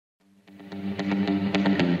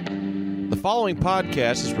following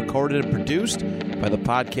podcast is recorded and produced by the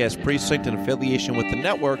Podcast Precinct in affiliation with the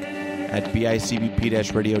network at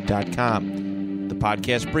bicbp-radio.com. The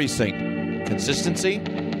Podcast Precinct. Consistency,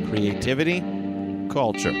 creativity,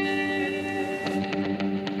 culture.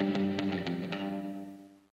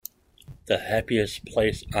 The happiest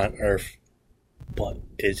place on earth. But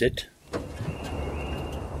is it?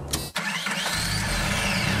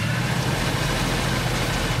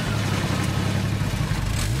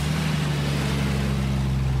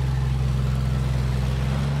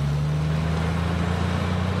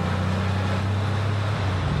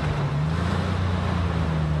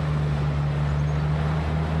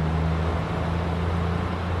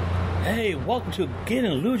 Hey, welcome to Get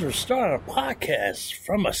and Loser Star podcast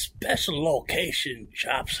from a special location,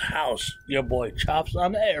 Chop's house. Your boy Chop's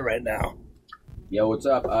on the air right now. Yo, what's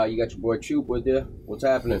up? You got your boy Choop with you. What's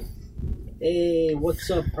happening? Hey, what's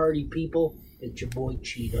up, party people? It's your boy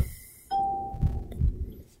Cheetah.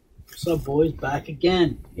 What's up, boys? Back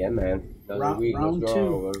again. Yeah, man. Another week. Round Let's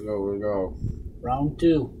two. go. Round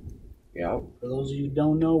two. Yeah. For those of you who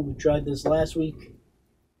don't know, we tried this last week.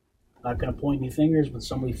 Not gonna point any fingers, but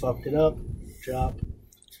somebody fucked it up. Chop.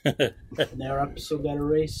 And our episode got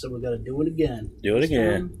erased, so we gotta do it again. Do it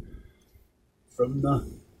again. From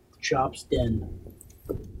the Chop's den.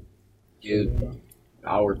 Dude,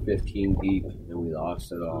 hour 15 deep, and we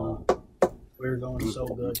lost it all. We were going so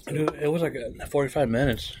good. Dude, it was like 45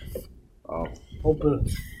 minutes. Oh. Hope It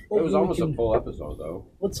was almost a full episode, though.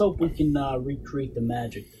 Let's hope we can recreate the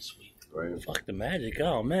magic this week. Right. Fuck the magic.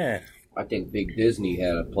 Oh, man. I think Big Disney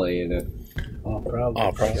had a play in it. Oh, probably.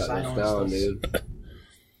 Oh, probably. Got us down, dude.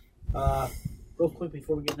 Real quick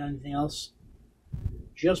before we get into anything else,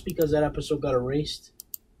 just because that episode got erased,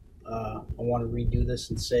 I want to redo this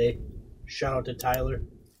and say shout out to Tyler,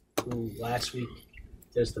 who last week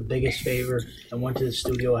did us the biggest favor and went to the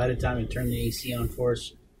studio ahead of time and turned the AC on for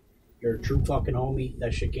us. You're a true fucking homie.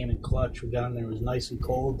 That shit came in clutch. We got in there. It was nice and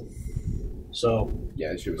cold. So,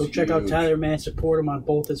 yeah, she was go check out huge. Tyler, man. Support him on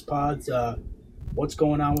both his pods. What's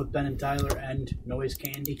going on with Ben and Tyler and Noise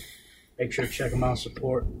Candy? Make sure to check them out,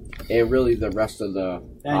 support. And really the rest of the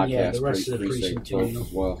podcast. And yeah, the rest of the precinct too. You know,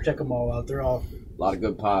 as well. check them all out. They're all A lot of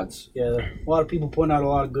good pods. a lot of people putting out a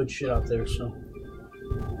lot of good shit out there. So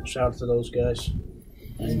shout out to those guys.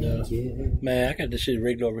 And Man, I got this shit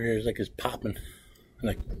rigged over here. It's like it's popping.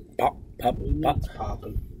 Like, pop, pop, pop. it's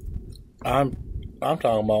popping. I'm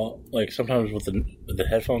talking about, like, sometimes with the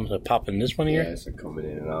headphones that pop in this one Yeah, here. it's coming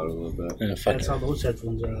in and out a little bit. And That's how those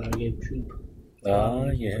headphones are. I gave cheap. Oh,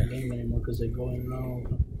 yeah. Game anymore because they go in and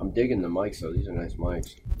out. I'm digging the mics, though. These are nice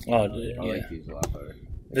mics. Oh, I yeah. like these a lot better.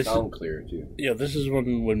 They sound clear, too. Yeah, this is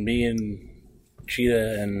when me and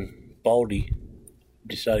Cheetah and Baldy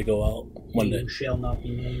decided to go out one day. You shall not be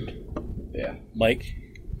named. Yeah. Mike,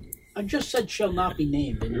 I just said shall not be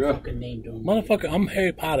named. And you Yeah. fucking named him. motherfucker, I'm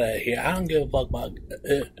Harry Potter here. I don't give a fuck about.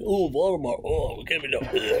 Voldemort. Oh, give me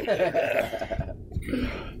the.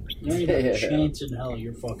 You ain't got a chance in hell.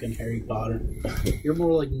 You're fucking Harry Potter. You're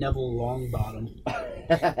more like Neville Longbottom.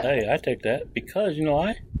 Hey, I take that because you know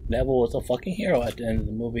why? Neville was a fucking hero at the end of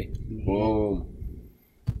the movie. Boom.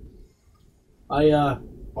 I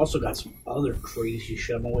also got some other crazy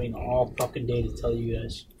shit. I'm waiting all fucking day to tell you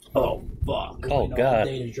guys. Oh fuck! I'm Oh waiting all god!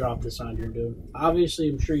 day to drop this on here, dude. Obviously,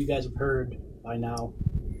 I'm sure you guys have heard by now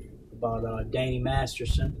about Danny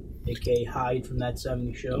Masterson, aka Hyde from That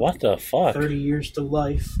 70s Show. What the fuck? 30 years to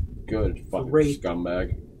life. Good fucking Rape.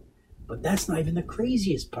 scumbag. But that's not even the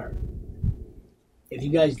craziest part. If you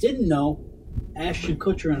guys didn't know, Ashton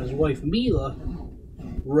Kutcher and his wife Mila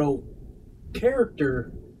wrote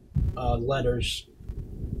character letters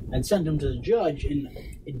and sent them to the judge and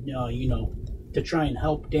to try and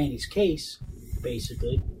help Danny's case,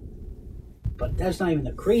 basically. But that's not even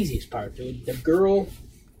the craziest part, dude.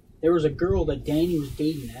 There was a girl that Danny was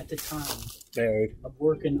dating at the time Married. of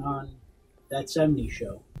working on That 70s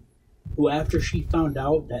Show, who after she found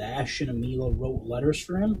out that Ashton and Mila wrote letters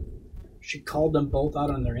for him, she called them both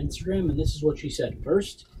out on their Instagram, and this is what she said.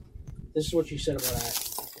 First, this is what she said about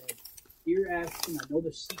Ashton. She said, "Dear Ashton, I know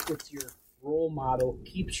the secrets your role model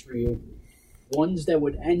keeps for you, ones that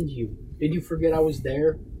would end you. Did you forget I was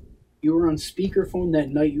there? You were on speakerphone that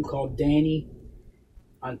night you called Danny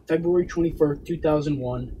on February 21st,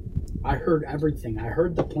 2001. I heard everything. I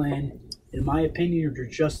heard the plan. In my opinion, you're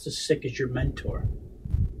just as sick as your mentor.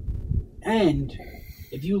 And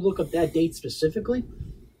if you look up that date specifically,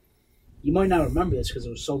 you might not remember this because it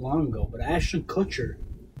was so long ago, but Ashton Kutcher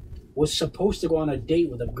was supposed to go on a date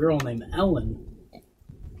with a girl named Ellen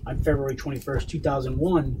on February 21st,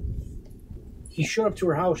 2001. He showed up to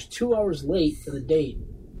her house 2 hours late for the date.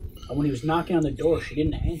 And when he was knocking on the door, she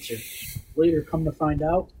didn't answer. Later, come to find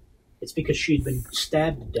out, it's because she'd been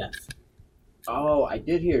stabbed to death. Oh, I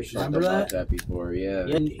did hear something Remember about that before, yeah.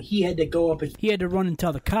 And he had to go up and he had to run and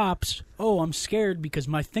tell the cops, "Oh, I'm scared because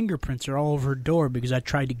my fingerprints are all over her door because I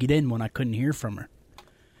tried to get in when I couldn't hear from her."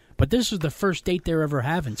 But this was the first date they're ever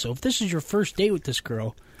having. So if this is your first date with this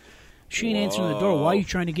girl, she ain't answering the door. Why are you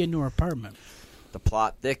trying to get into her apartment? The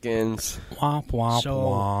plot thickens. Womp, womp, So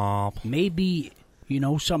womp. maybe,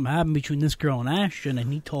 something happened between this girl and Ashton,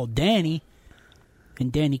 and he told Danny,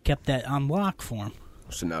 and Danny kept that on lock for him.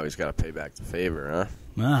 So now he's got to pay back the favor, huh?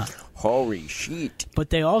 Ah. Holy shit. But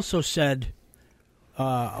they also said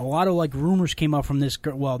a lot of rumors came out from this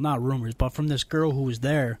girl. Well, not rumors, but from this girl who was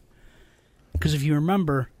there. Because if you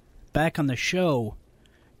remember, back on the show,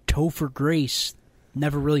 Topher Grace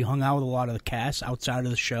never really hung out with a lot of the cast outside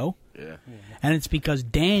of the show. Yeah. And it's because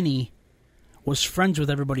Danny was friends with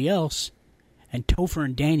everybody else, and Topher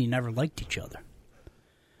and Danny never liked each other.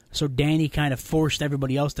 So Danny kind of forced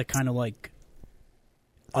everybody else to kind of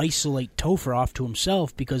isolate Topher off to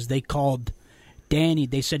himself because they called Danny,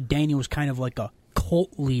 they said Danny was kind of like a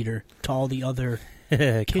cult leader to all the other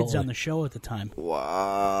kids on the show at the time.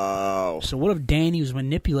 Wow. So what if Danny was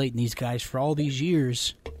manipulating these guys for all these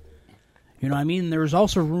years? You know what I mean? There was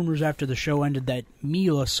also rumors after the show ended that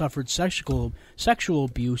Mila suffered sexual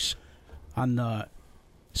abuse on the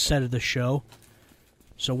set of the show.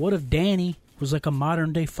 So what if Danny was like a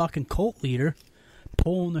modern-day fucking cult leader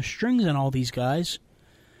pulling the strings on all these guys,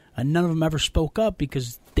 and none of them ever spoke up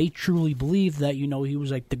because they truly believed that, he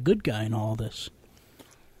was like the good guy in all this.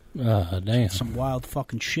 Damn. Some wild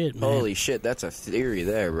fucking shit, man. Holy shit, that's a theory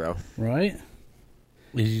there, bro. Right?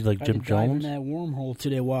 Is he like Jim I dived in Jones? that wormhole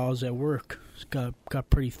today while I was at work. It got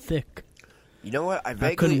pretty thick. You know what?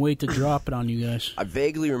 I couldn't wait to drop it on you guys. I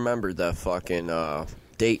vaguely remember the fucking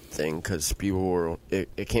date thing because people were.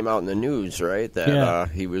 It came out in the news, right?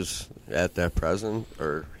 That he was at that present,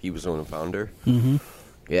 or he was one of the founder. Mm-hmm.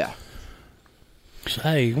 Yeah.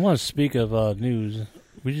 Hey, you want to speak of news?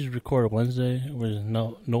 We just recorded Wednesday. There's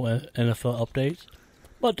no NFL updates,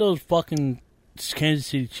 but those fucking Kansas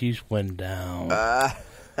City Chiefs went down.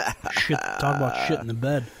 Shit, talk about shit in the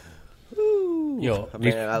bed. Yo,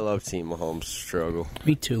 Man, I love seeing Mahomes struggle.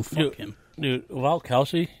 Me too. Fuck him. Dude, without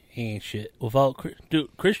Kelsey, he ain't shit. Without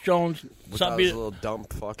Chris Jones, Without those little dumb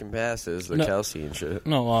fucking passes, the Kelsey and shit.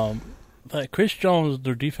 No, but Chris Jones,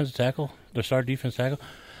 their defensive tackle, their star defensive tackle,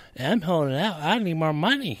 and I'm holding out. I need more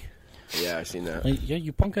money. Yeah, I seen that. Yeah,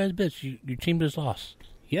 you punk ass bitch. Your team just lost.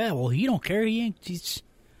 Yeah, well, he don't care. He ain't. He's,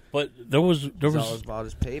 But there was It's all about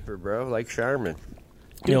his paper, bro. Like Sharman.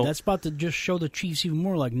 dude, that's about to just show the Chiefs even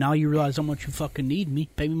more. Like, now you realize how much you fucking need me.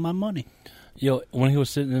 Pay me my money. Yo, when he was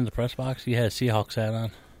sitting in the press box, he had a Seahawks hat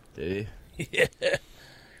on. Did he? Yeah.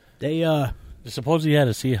 They Supposedly he had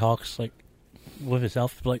a Seahawks with his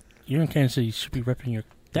outfit. Like, you're in Kansas City, you should be ripping your.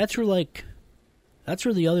 That's where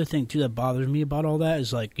the other thing too that bothers me about all that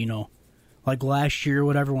is like last year or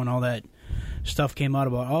whatever when all that stuff came out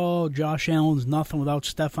about Josh Allen's nothing without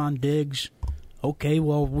Stephon Diggs. Okay,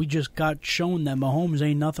 well we just got shown that Mahomes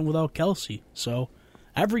ain't nothing without Kelsey. So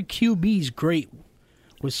every QB's great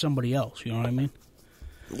with somebody else. You know what I mean?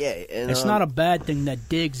 Yeah, and It's not a bad thing that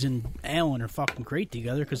Diggs and Allen are fucking great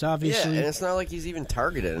together because obviously, yeah, and it's not like he's even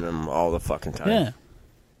targeting them all the fucking time. yeah.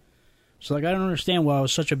 So I don't understand why it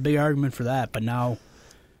was such a big argument for that, but now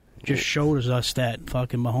it just shows us that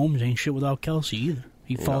fucking Mahomes ain't shit without Kelsey either.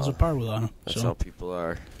 He falls apart without him. That's so, how people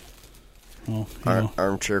are. well,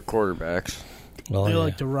 Armchair quarterbacks. Well, they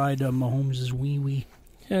like to ride Mahomes' wee-wee.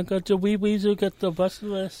 Yeah, got the wee-wees who got the best of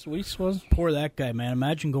the sweet ones. Poor that guy, man.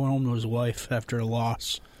 Imagine going home to his wife after a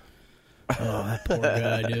loss. Oh, that poor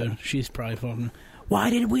guy, dude. She's probably fucking,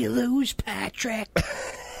 why did we lose, Patrick?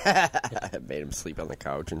 I made him sleep on the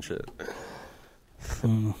couch and shit.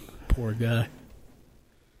 Poor guy.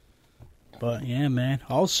 But, yeah, man.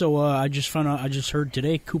 Also, I just heard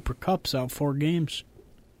today Cooper Kupp's out 4 games.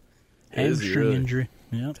 Hamstring injury.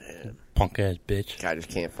 Yep. Damn. Punk ass bitch. Guy just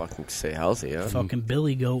can't fucking stay healthy, huh? Fucking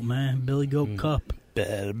Billy Goat, man. Billy Goat Cup.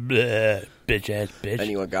 Blah, blah, bitch ass bitch.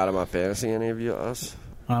 Anyone got him on fantasy? Any of you? Us?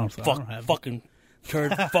 I don't have him. Fucking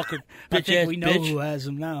turd, fucking bitch I think ass we know bitch. who has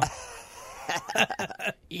him now.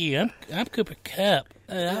 Yeah, I'm Cooper Kupp.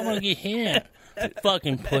 I want to get him.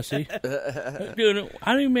 Fucking pussy. Dude,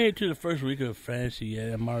 I didn't make it to the first week of fantasy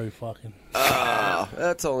yet. I'm already fucking.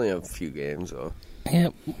 That's only a few games, though. Yeah,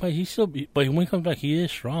 but but when he comes back, he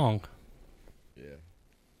is strong. Yeah.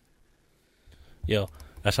 Yo,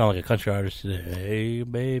 I sound like a country artist today. Hey,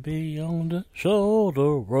 baby, on the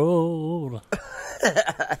shoulder road.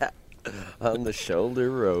 On the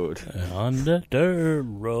shoulder road. On the dirt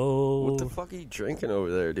road. What the fuck are you drinking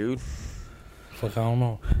over there, dude? fuck, I don't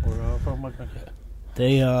know.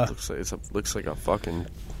 They looks like a fucking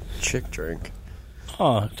chick drink.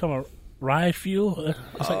 Oh, talking about rye fuel?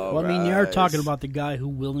 well, I mean, you are talking about the guy who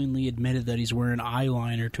willingly admitted that he's wearing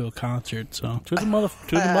eyeliner to a concert, so... To the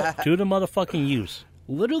motherfucking use.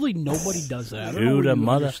 Literally nobody does that. To the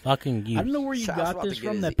motherfucking use. I don't know where you got this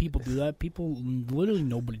from, that people do that. Literally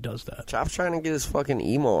nobody does that. Chop's trying to get his fucking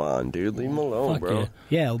emo on, dude. Leave him alone, Fuck bro.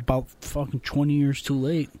 Yeah, about fucking 20 years too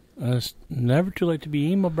late. It's never too late to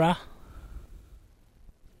be emo, brah.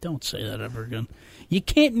 Don't say that ever again. You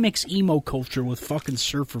can't mix emo culture with fucking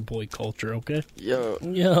surfer boy culture, okay? Yo,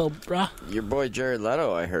 brah. Your boy Jared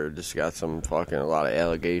Leto, I heard, just got a lot of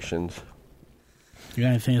allegations. You got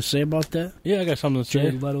anything to say about that? Yeah, I got something to say.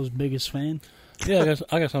 Jared Leto's biggest fan? Yeah,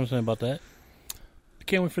 I got something to say about that. I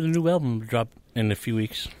can't wait for the new album to drop in a few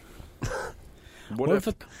weeks. What if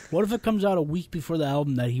it comes out a week before the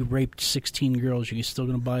album that he raped 16 girls? Are you still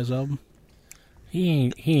going to buy his album?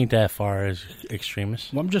 He ain't that far as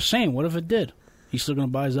extremist. Well, I'm just saying, what if it did? You still going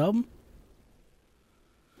to buy his album?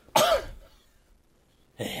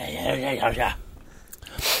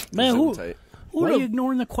 Man, why are you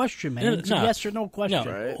ignoring the question, man? It's a yes or no question.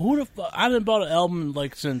 No, right? Who the fuck? I didn't bought an album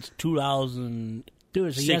since 2000. Dude,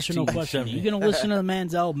 it's a yes or no question. You're going to listen to the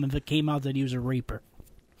man's album if it came out that he was a raper.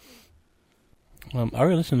 I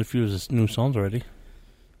already listened to a few of his new songs already.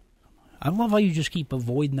 I love how you just keep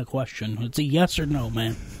avoiding the question. It's a yes or no,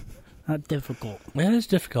 man. Not difficult. Man, it's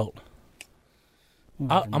difficult.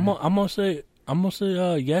 I'm gonna say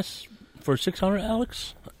yes for 600,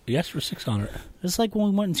 Alex. Yes for 600. It's like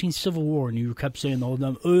when we went and seen Civil War, and you kept saying the whole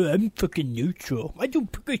time, I'm fucking neutral. I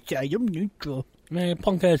don't pick a side. I'm neutral. Man,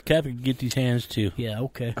 punk ass Cap can get these hands too. Yeah,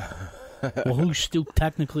 okay. Well, who's still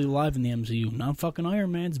technically alive in the MCU? Not fucking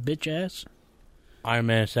Iron Man's bitch ass. Iron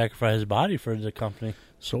Man sacrificed his body for the company.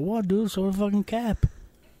 So what, dude? So did fucking Cap.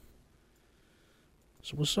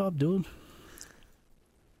 So what's up, dude?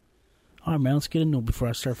 All right, man, let's get into it before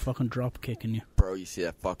I start fucking drop kicking you. Bro, you see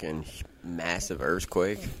that fucking massive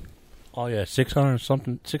earthquake? Oh yeah,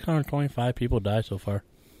 625 people died so far.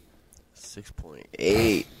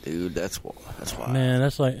 6.8, dude. That's wild. Man,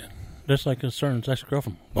 that's like a certain sex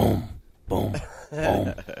girlfriend. Boom, boom,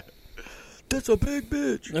 boom. That's a big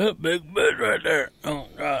bitch. That big bitch right there. Oh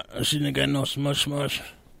God, she didn't got no smush.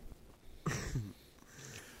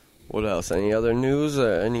 What else? Any other news?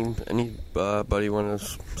 Anybody want to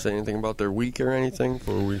say anything about their week or anything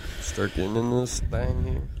before we start getting into this thing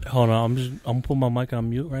here? Hold on, I'm gonna put my mic on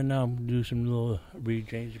mute right now. I'm gonna do some little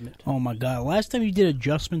rearrangement. Oh my God! Last time you did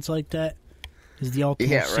adjustments like that is the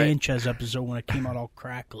Ultimate Sanchez episode when it came out all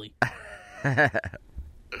crackly.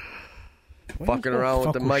 Fucking around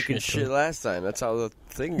with the mic and shit last time. That's how the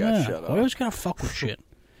thing got shut off. I always gotta fuck with shit.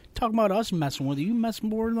 Talking about us messing with you mess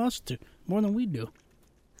more than us do, more than we do.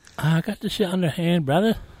 I got this shit underhand,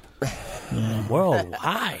 brother.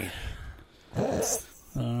 Worldwide.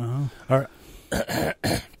 All right.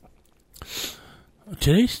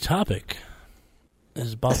 Today's topic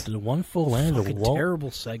is about the wonderful land of Walt. Terrible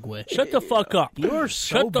segue. Shut the fuck up. You're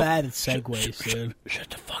so bad at segues, dude. Shut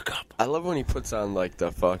the fuck up. I love when he puts on like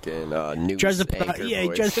the fucking news anchor voice. He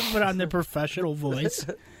tries to put on the professional voice.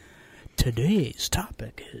 Today's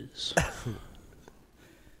topic is...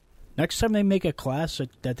 Next time they make a class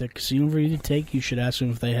that the casino for you to take, you should ask them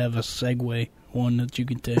if they have a segue one that you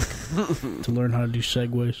can take to learn how to do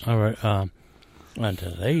segues. All right. On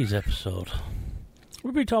today's episode,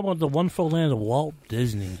 we'll be talking about the wonderful land of Walt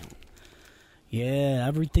Disney. Yeah,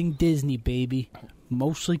 everything Disney, baby.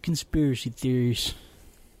 Mostly conspiracy theories.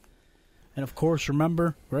 And of course,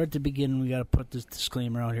 remember, right at the beginning, we got to put this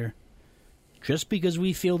disclaimer out here. Just because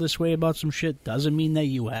we feel this way about some shit doesn't mean that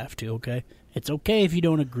you have to, okay? It's okay if you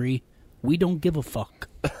don't agree. We don't give a fuck.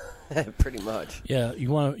 Pretty much. Yeah,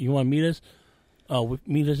 you want to meet us?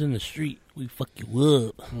 Meet us in the street. We fuck you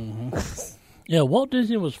up. Mm-hmm. Yeah, Walt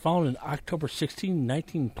Disney was founded October 16,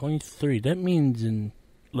 1923. That means in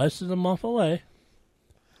less than a month away.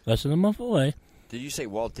 Did you say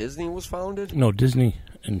Walt Disney was founded? No, Disney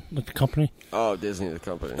and the company. Oh, Disney, the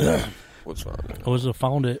company. Was founded. It was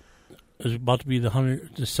founded. It was about to be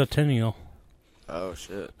the centennial. Oh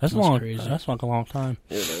shit! That's long. Crazy. That's like a long time.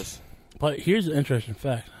 Yeah, it is. But here's the interesting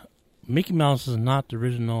fact: Mickey Mouse is not the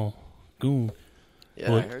original goon.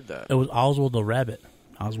 Yeah, I heard that. It was Oswald the Rabbit.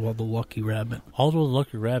 Oswald the Lucky Rabbit. Oswald the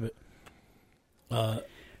Lucky Rabbit.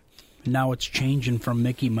 Now it's changing from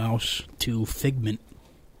Mickey Mouse to Figment,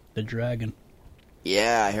 the dragon.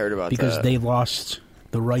 Yeah, I heard about that. Because they lost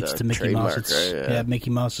the rights to Mickey Mouse. Right? Yeah, Mickey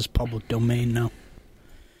Mouse is public domain now.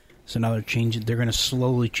 So now they're changing. They're going to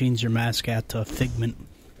slowly change their mascot to Figment.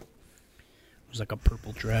 It was like a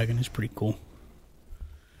purple dragon. It's pretty cool.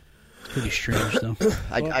 Pretty strange, though.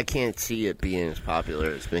 I can't see it being as popular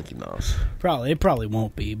as Mickey Mouse. It probably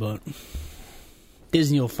won't be, but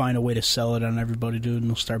Disney will find a way to sell it on everybody, dude, and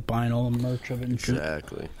they'll start buying all the merch of it and shit.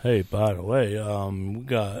 Exactly. Hey, by the way, we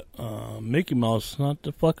got Mickey Mouse, not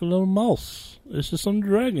the fucking little mouse. This is some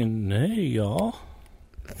dragon. Hey, y'all.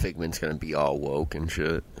 Figment's gonna be all woke and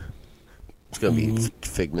shit. It's gonna be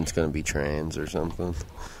Figment's gonna be trans or something.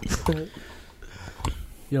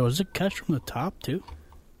 Yo, is it catch from the top too?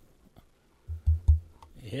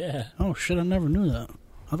 Yeah. Oh shit, I never knew that.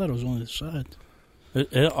 I thought it was only the sides.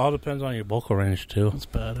 It all depends on your vocal range, too. That's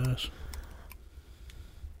badass.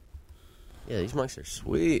 Yeah, these mics are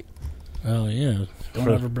sweet. Oh, yeah. Don't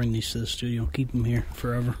ever bring these to the studio. Keep them here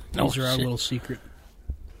forever. These are our little secret.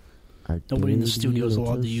 Nobody in the studio is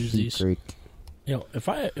allowed to use these. Yo, if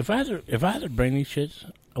I had to bring these shits,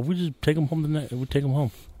 I would just take them home tonight. I would take them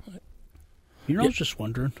home. You know, I was just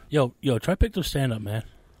wondering. Yo, try pick the stand up, man.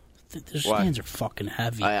 The stands are fucking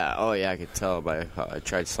heavy. Oh yeah, I could tell by how I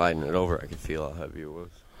tried sliding it over. I could feel how heavy it was.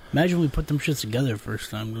 Imagine we put them shits together first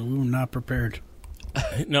time. We were not prepared.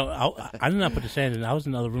 No, I did not put the stand in. I was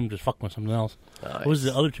in the other room just fucking with something else. Nice. It was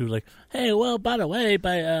the other two like, hey, well, by the way,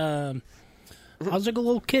 I was like a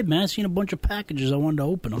little kid, man. I seen a bunch of packages. I wanted to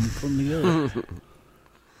open them and put them together.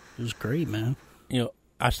 It was great, man. You know,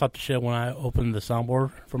 I stopped the shit when I opened the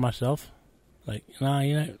soundboard for myself. Like, nah,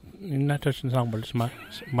 you're not touching the soundboard. It's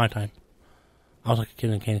my time. I was like a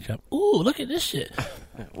kid in a candy shop. Ooh, look at this shit.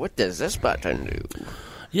 What does this button do?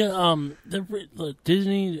 Yeah, the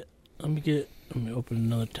Disney. Let me open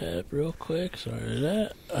another tab real quick. Sorry for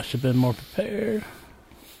that. I should have been more prepared.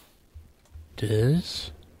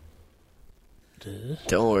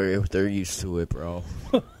 Don't worry, they're used to it, bro.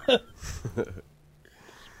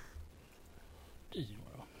 Disney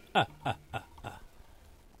World.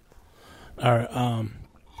 All right.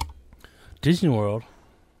 Disney World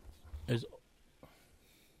is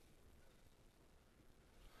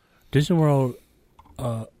Disney World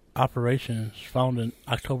operations founded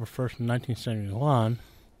October 1st, 1971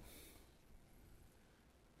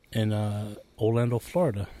 in Orlando,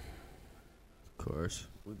 Florida. Of course.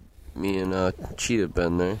 Me and Cheetah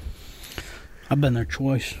been there. I've been there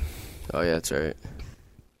twice. Oh yeah, that's right.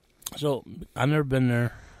 So I've never been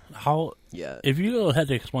there. How? Yeah. If you had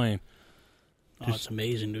to explain, Oh, it's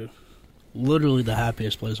amazing, dude. Literally the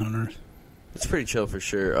happiest place on earth. It's pretty chill for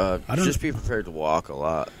sure. Just be prepared to walk a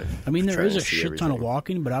lot. I mean, there Try is to a see shit ton of everything.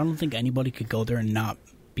 walking, but I don't think anybody could go there and not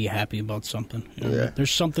be happy about something. You know? Yeah. There's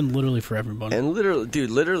something literally for everybody. And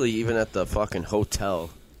literally, even at the fucking hotel,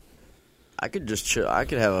 I could just chill. I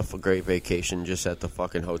could have a great vacation just at the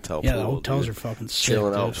fucking hotel yeah, pool. the hotels dude. are fucking sick,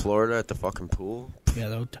 Chilling out in dude. Florida at the fucking pool.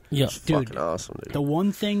 Yeah, It's dude, fucking awesome, dude. the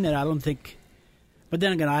one thing that I don't think... But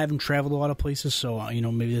then again, I haven't traveled a lot of places, so,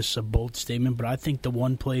 maybe this is a bold statement, but I think the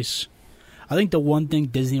one thing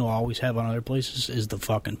Disney will always have on other places is the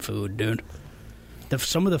fucking food, dude.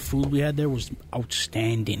 Some of the food we had there was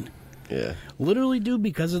outstanding. Yeah. Literally, dude,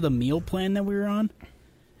 because of the meal plan that we were on,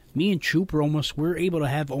 me and Choop we were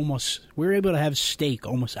able to have steak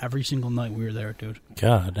almost every single night we were there, dude.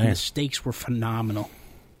 God And damn. the steaks were phenomenal.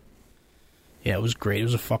 Yeah, it was great. It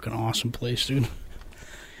was a fucking awesome place, dude.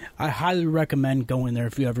 I highly recommend going there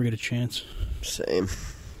if you ever get a chance. Same.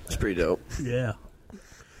 It's pretty dope. Yeah.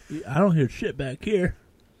 I don't hear shit back here.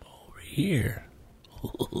 Over here.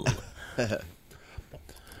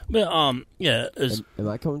 But yeah, Am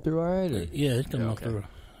I coming through all right? Or? yeah, it's coming okay. through.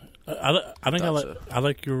 I think Thought I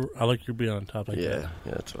like your being on top like Yeah, that.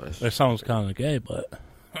 yeah, that's nice. That sounds kind of gay, but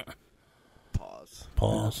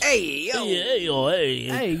pause. Hey, yo!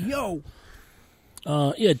 Hey, yo!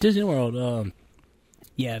 Yeah, Disney World.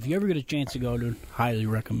 Yeah, if you ever get a chance to go, dude, highly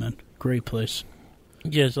recommend. Great place.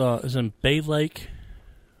 Yes, it's in Bay Lake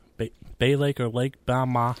or Lake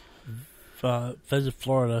Bama, Pheasant,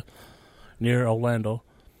 Florida, near Orlando.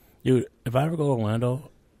 Dude, if I ever go to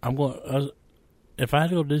Orlando, I'm going. If I had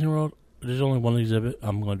to go to Disney World, there's only one exhibit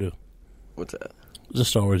I'm going to do. What's that? The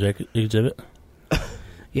Star Wars exhibit.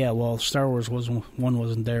 Yeah, well, Star Wars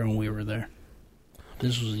wasn't there when we were there.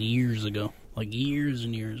 This was years ago, like years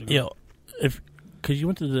and years ago. Yo, because you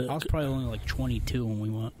went to the. I was probably only like 22 when we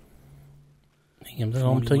went. Damn, that's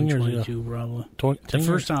almost 10 years ago. 22, probably. 10 The years.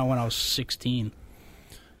 first time I went, I was 16.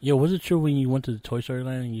 Yo, was it true when you went to the Toy Story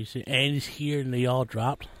Land and you see Andy's here and they all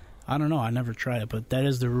dropped? I don't know. I never tried it, but that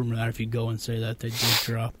is the rumor that if you go and say that, they do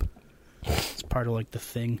drop. It's part of like the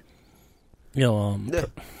thing. Yo,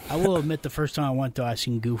 I will admit, the first time I went, though, I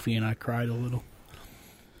seen Goofy and I cried a little.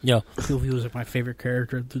 yo, Goofy was like my favorite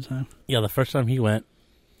character at the time. yeah. The first time he went,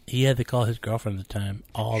 He had to call his girlfriend at the time,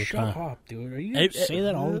 all the time. Shut up, dude. Are you going to say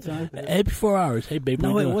that all the time? Every 4 hours. Hey, babe.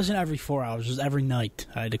 No, it wasn't every 4 hours. It was every night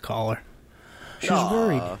I had to call her. She was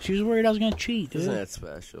worried. She was worried I was going to cheat, dude. Isn't that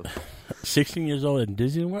special? 16 years old in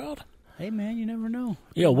Disney World? Hey, man, you never know.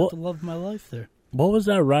 Yeah, I'm what? about to love my life there. What was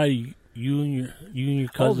that ride you and your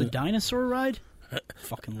cousin? Oh, the dinosaur ride?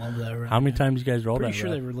 Fucking love that ride. How many times you guys rolled Pretty that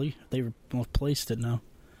sure ride? they replaced it now.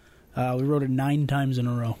 We rode it 9 times in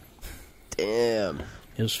a row. Damn.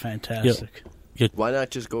 It was fantastic. Why not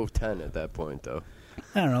just go 10 at that point, though?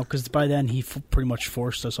 I don't know, because by then he pretty much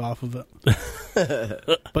forced us off of it.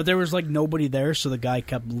 But there was like nobody there, so the guy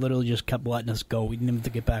literally just kept letting us go. We didn't even have to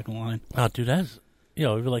get back in line. Oh, dude, that's... we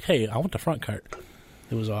were like, hey, I want the front cart.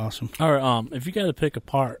 It was awesome. All right, if you got to pick a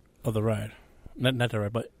part of the ride, not the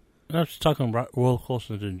ride, but I'm just talking about roller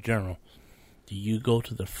coasters in general, do you go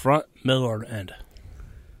to the front, middle, or the end?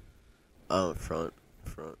 Front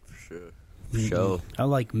for sure. Show. I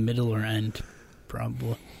like middle or end,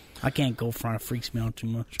 probably. I can't go front. It freaks me out too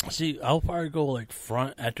much. See, I'll probably go like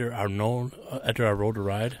front after I rode the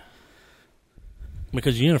ride.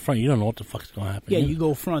 Because you're in the front, you don't know what the fuck's going to happen. Yeah, you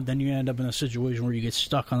go front, then you end up in a situation where you get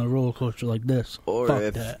stuck on the roller coaster like this. Or fuck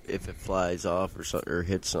if that. if it flies off or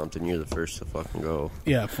hits something, you're the first to fucking go.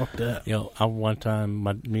 Yeah, fuck that. One time,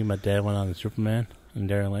 me and my dad went on the Superman in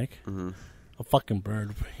Darien Lake. Mm-hmm. A fucking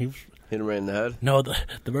bird. Hit him right in the head? No,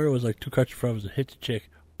 the bird was like 2 carts in front of us. It hit the chick.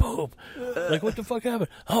 Boom. Like, what the fuck happened?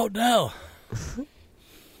 Oh, no.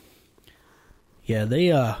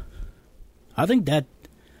 Yeah, I think that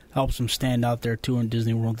helps them stand out there, too, in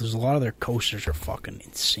Disney World. There's a lot of their coasters are fucking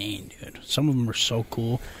insane, dude. Some of them are so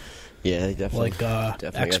cool. Yeah, they definitely. Like,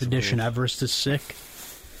 Expedition Everest is sick.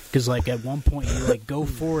 Because, like, at one point, you, like, go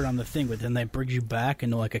forward on the thing, but then they bring you back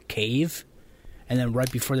into, like, a cave. And then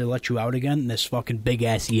right before they let you out again, this fucking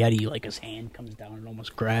big-ass Yeti, like, his hand comes down and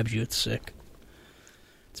almost grabs you. It's sick.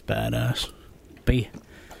 It's badass. But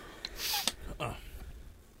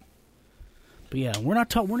yeah, we're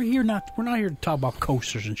not here to talk about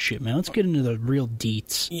coasters and shit, man. Let's get into the real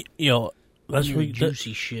deets. That's really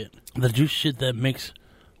juicy shit. The juicy shit that makes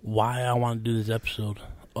why I want to do this episode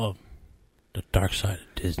of the dark side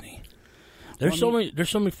of Disney. There's so many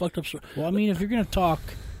fucked up stories. Well, I mean, if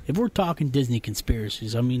we're talking Disney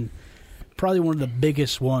conspiracies, I mean, probably one of the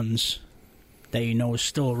biggest ones that is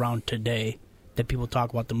still around today that people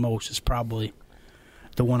talk about the most is probably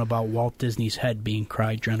the one about Walt Disney's head being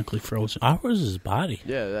cryogenically frozen. Ours is his body.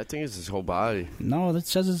 Yeah, I think it's his whole body. No, that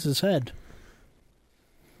says it's his head.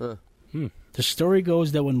 Huh. The story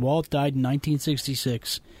goes that when Walt died in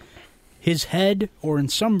 1966, his head, or in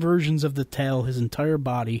some versions of the tale, his entire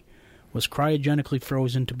body, was cryogenically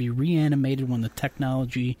frozen to be reanimated when the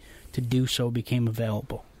technology to do so became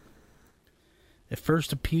available. It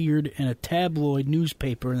first appeared in a tabloid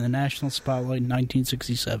newspaper in the national spotlight in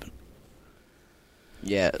 1967.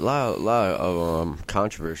 Yeah, a lot of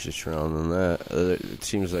controversy surrounding that. It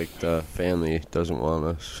seems like the family doesn't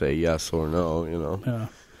want to say yes or no,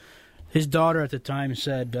 His daughter at the time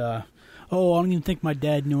said, I don't even think my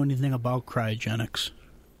dad knew anything about cryogenics.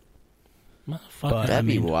 Motherfucker. That'd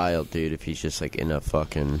be wild, dude, if he's just like in a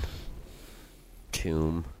fucking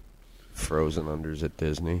tomb, frozen unders at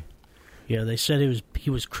Disney. Yeah, they said he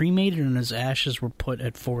was cremated and his ashes were put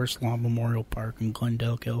at Forest Lawn Memorial Park in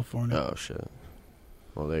Glendale, California. Oh, shit.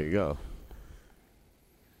 Well, there you go.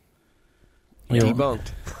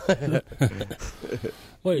 Debunked.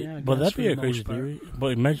 Wait, Yeah, but that'd be a for the crazy most part. theory.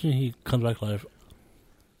 But imagine he comes back alive.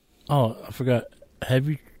 Oh, I forgot. Have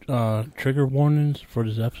you trigger warnings for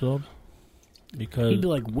this episode? Because He'd be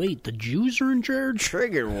like, wait, the Jews are in charge?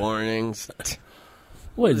 Trigger warnings.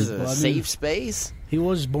 wait, Is it a safe space? He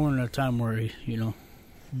was born at a time where,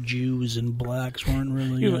 Jews and blacks weren't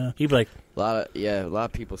really... he'd be like, A lot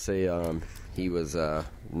of people say he was a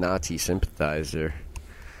Nazi sympathizer.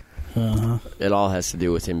 Uh-huh. It all has to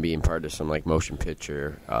do with him being part of some like motion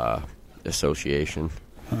picture association.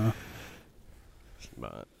 Uh-huh.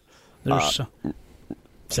 But, There's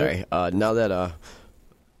sorry. Now that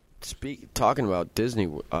talking about Disney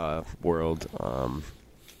World,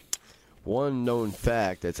 one known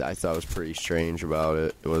fact that I thought was pretty strange about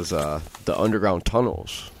it was the underground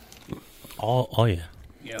tunnels. oh yeah.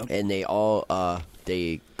 Yeah. And they all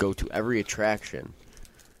they go to every attraction,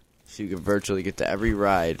 so you can virtually get to every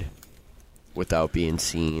ride without being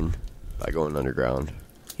seen by going underground.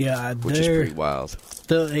 Yeah, which is pretty wild.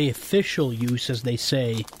 The official use, as they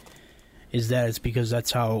say, is that it's because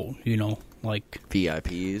that's how like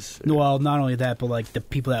VIPs. Well, not only that, but like the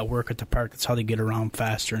people that work at the park, that's how they get around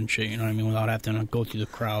faster and shit. You know what I mean? Without having to go through the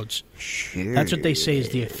crowds. Sure. That's what they say is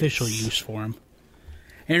the official use for them.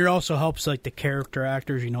 And it also helps like the character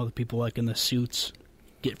actors, the people like in the suits.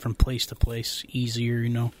 get from place to place easier, you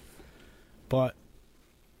know. But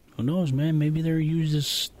who knows, man? Maybe they're used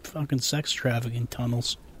as fucking sex trafficking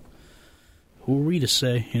tunnels. Who are we to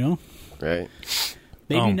say, you know? Right.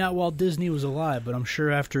 Maybe not while Disney was alive, but I'm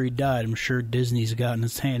sure after he died, I'm sure Disney's gotten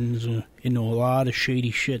his hands into a lot of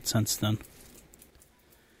shady shit since then.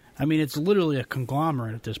 I mean, it's literally a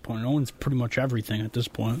conglomerate at this point. It owns pretty much everything at this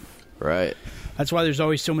point. Right. That's why there's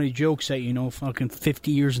always so many jokes that, you know, fucking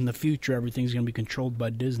 50 years in the future, everything's going to be controlled by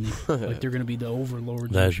Disney. Like, they're going to be the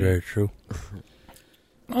overlords. That's very true.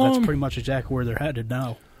 That's pretty much exactly where they're headed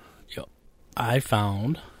now. Yo, I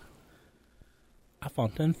found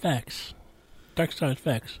 10 facts. Dark side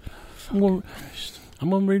facts. I'm going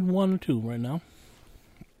to read 1 or 2 right now.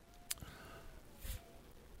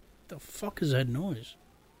 The fuck is that noise?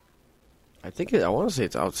 I want to say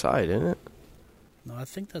it's outside, isn't it? No, I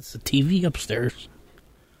think that's the TV upstairs.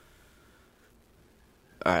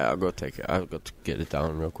 All right, I'll go take it. I'll go get it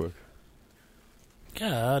down real quick.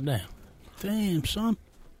 God damn. Damn, son.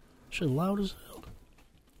 Shit loud as hell.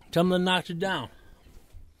 Something knocked it down.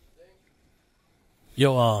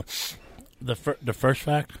 Yo, the first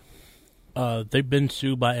fact, they've been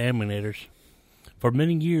sued by animators. For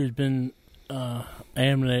many years, been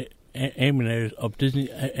animators of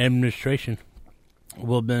Disney administration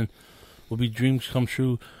will be dreams come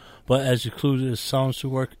true, but as included as sounds to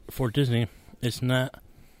work for Disney, it's not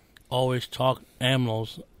always talk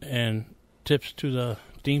animals and tips to the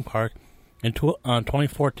theme park. In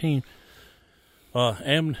 2014, the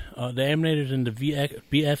animators and the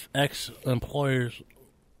VFX employers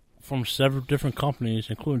from several different companies,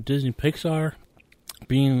 including Disney, Pixar,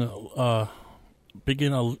 begin a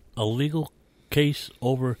legal case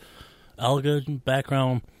over allegation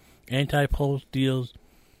background anti-post deals,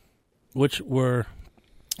 which were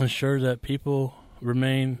ensure that people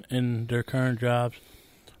remain in their current jobs.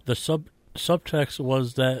 The subtext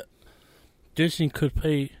was that Disney could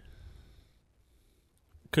pay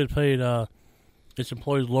its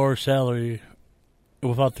employees lower salary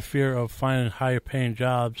without the fear of finding higher paying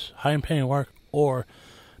work, or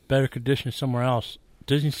better conditions somewhere else.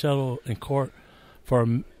 Disney settled in court for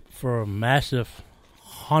a massive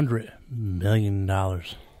 $100 million. That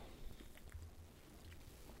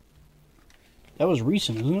was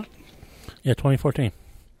recent, isn't it? Yeah, 2014.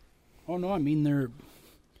 Oh, no, I mean, a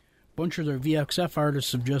bunch of their VXF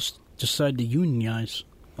artists have just decided to unionize,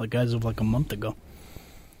 like, as of, like, a month ago.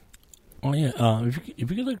 Oh, yeah. If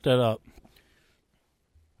you could look that up.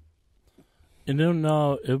 And then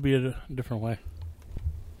it'll be a different way.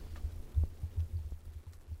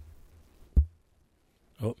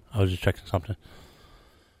 Oh, I was just checking something.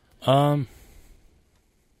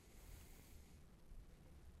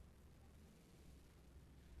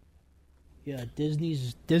 Yeah,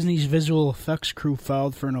 Disney's visual effects crew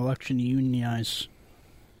filed for an election to unionize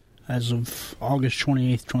as of August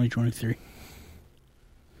 28th, 2023.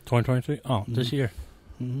 2023? Oh, this year.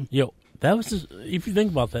 Mm-hmm. Yo, that was just, if you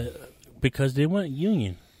think about that, because they went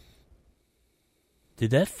union. Did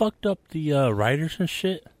that fucked up the writers and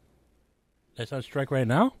shit? That's on strike right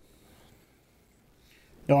now?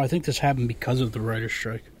 No, I think this happened because of the writer's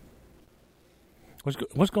strike.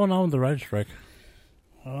 What's going on with the writer's strike?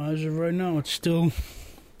 As of right now, it's still...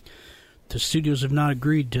 The studios have not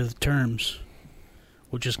agreed to the terms,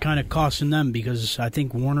 which is kind of costing them, because I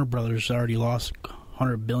think Warner Brothers already lost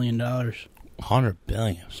 $100 billion. $100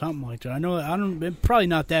 billion? Something like that. Probably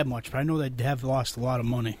not that much, but I know they have lost a lot of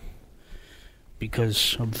money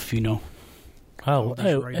because of, you know... Oh,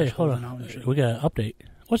 hey, hold on. We got an update.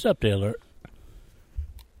 What's the update alert?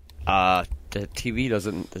 The TV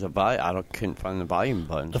doesn't. Couldn't find the volume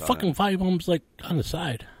button. The fucking volume's like on the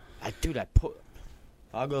side.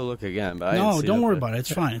 I'll go look again. But don't worry about it.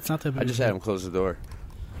 It's fine. It's not that big. I just had him close the door.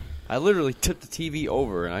 I literally tipped the TV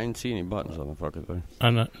over and I didn't see any buttons on the fucking thing.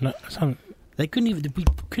 We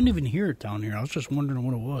couldn't even hear it down here. I was just wondering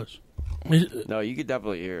what it was. No, you could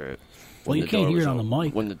definitely hear it. Well, you can't hear it on the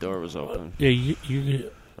mic. When the door was open. Yeah,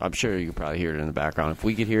 you I'm sure you could probably hear it in the background. If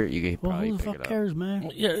we could hear it, you could probably pick it up. Who the fuck cares,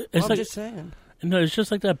 man? Yeah, I'm just saying. No, it's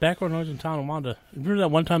just like that background noise in Town of Wanda. Remember that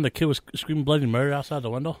one time the kid was screaming bloody murder outside the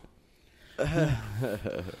window?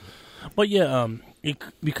 But yeah,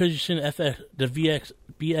 because you've seen the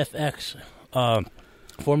BFX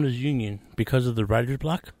formed as union because of the writer's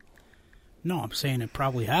block? No, I'm saying it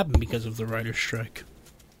probably happened because of the writer's strike.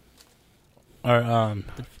 Or,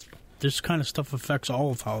 this kind of stuff affects all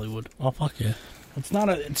of Hollywood. Oh, fuck yeah. It's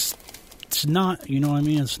not, you know what I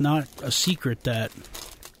mean? It's not a secret that,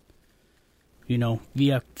 you know,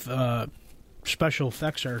 special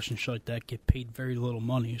effects artists and shit like that get paid very little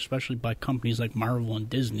money, especially by companies like Marvel and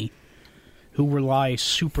Disney, who rely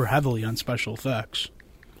super heavily on special effects.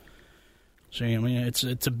 So I mean, it's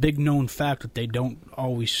a big known fact that they don't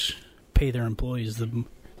always pay their employees the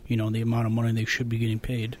amount of money they should be getting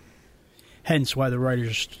paid. Hence why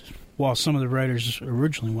some of the writers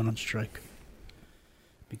originally went on strike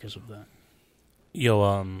because of that.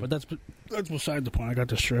 But that's beside the point. I got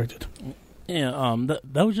distracted. Yeah,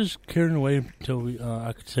 that was just carrying away until we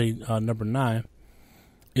I could say number 9.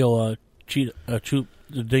 Troop,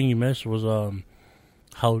 the thing you missed was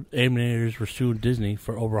how animators were suing Disney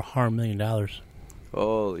for over $100 million.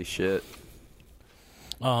 Holy shit!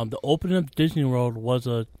 The opening of Disney World was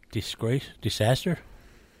a disaster.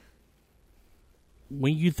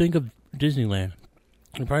 When you think of Disneyland,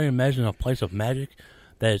 you probably imagine a place of magic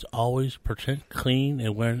that is always pretend clean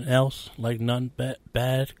and when else like nothing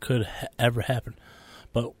bad could ever happen.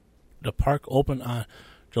 But the park opened on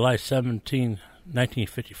July 17,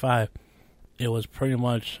 1955. It was pretty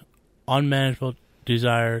much unmanageable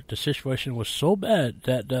desire. The situation was so bad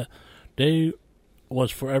that the day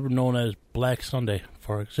was forever known as Black Sunday.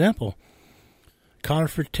 For example,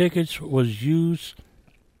 counterfeit tickets was used.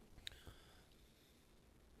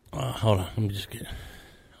 Hold on, let me just get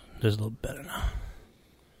this a little better now.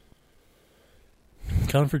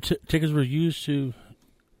 Counterfeit tickets were used to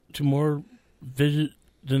more visit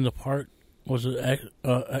than the park was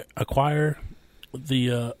acquire.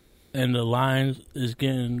 And the lines is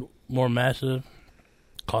getting more massive.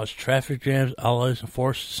 Caused traffic jams. Always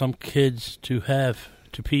forced some kids to have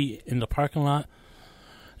to pee in the parking lot.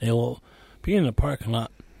 They will pee in the parking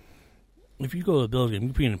lot. If you go to the Bills game,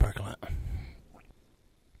 you pee in the parking lot.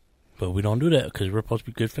 But we don't do that because we're supposed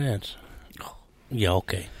to be good fans. Yeah,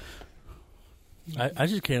 okay. I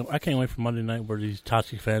can't wait for Monday night where these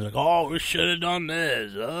toxic fans are like, oh, we should have done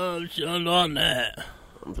this. Oh, we should have done that.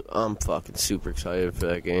 I'm fucking super excited for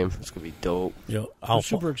that game. It's gonna be dope. I'm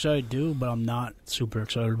super excited too, but I'm not super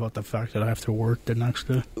excited about the fact that I have to work the next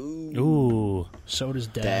day. Ooh. So does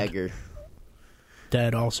Dad. Dagger.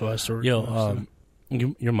 Dad also has to work.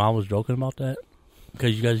 Your mom was joking about that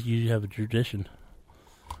because you guys usually have a tradition.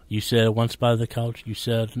 You said one spot of the couch. You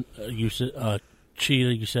said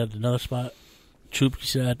Cheetah. You said another spot. Troop. You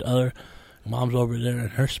said at the other. Mom's over there in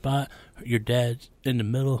her spot. Your dad's in the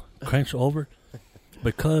middle, cranched over.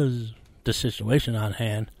 Because the situation on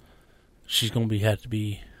hand, she's going to have to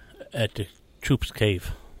be at the Troop's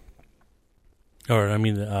cave. Or, I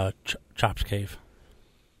mean, the Chop's cave.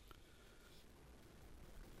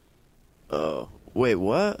 Oh, wait,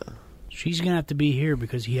 what? She's going to have to be here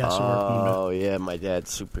because he has to work Monday. Oh, yeah, my dad's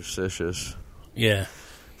superstitious. Yeah.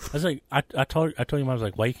 I was like, I told him, I was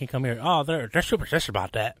like, why you can't come here? Oh, they're superstitious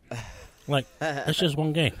about that. Like, it's just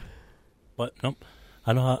one game. But, nope.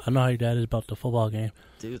 I know how your dad is about the football game.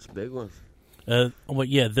 Dude, it's a big one. But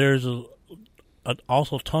yeah, there's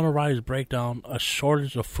also a ton of rides breakdown, a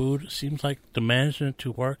shortage of food. Seems like the management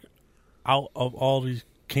to work out of all these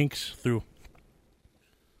kinks through.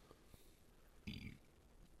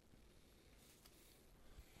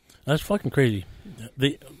 That's fucking crazy.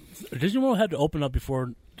 Disney World had to open up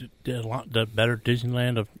before the better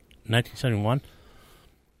Disneyland of 1971.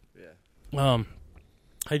 Yeah.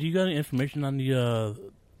 Hey, do you got any information on the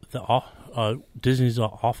Disney's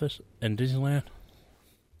office in Disneyland?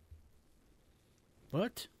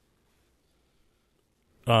 What?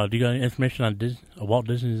 Do you got any information on Walt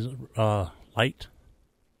Disney's light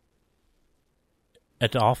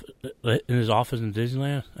at the in his office in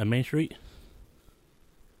Disneyland at Main Street?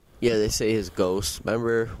 Yeah, they say his ghost.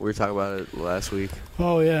 Remember we were talking about it last week?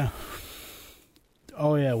 Oh yeah.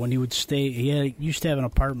 When he would stay, he used to have an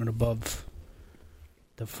apartment above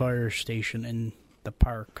the fire station in the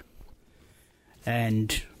park,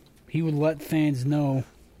 and he would let fans know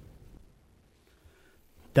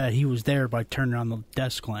that he was there by turning on the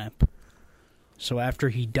desk lamp. So after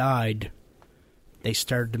he died, they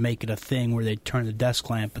started to make it a thing where they'd turn the desk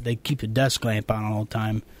lamp, but they'd keep the desk lamp on all the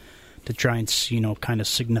time to try and, kind of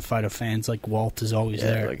signify to fans like Walt is always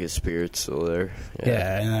there. Like his spirit's still there.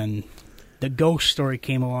 Yeah, and then the ghost story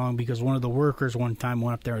came along because one of the workers one time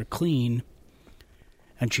went up there to clean,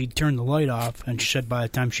 and she turned the light off, and she said by the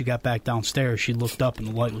time she got back downstairs, she looked up and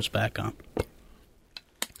the light was back on.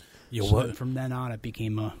 So from then on, it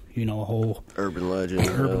became a whole urban legend.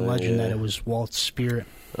 That it was Walt's spirit.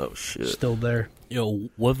 Oh shit! Still there.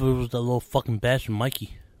 What if it was that little fucking bastard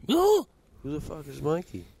Mikey? Oh! Who the fuck is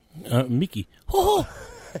Mikey? Mickey. Oh!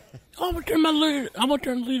 I'm gonna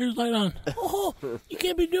turn the leader's light on. Oh! You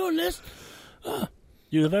can't be doing this.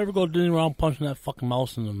 Dude, if I ever go to Disney World, I'm punching that fucking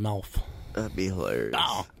mouse in the mouth. That'd be hilarious.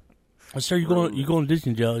 Oh. Sir, you going to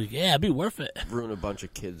Disney jail? Yeah, it'd be worth it. Ruin a bunch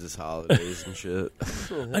of kids' holidays and shit. I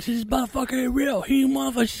said, this motherfucker ain't real. He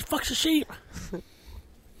motherfucker fucks a sheep.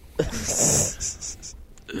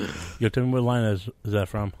 Yo, tell me what line is that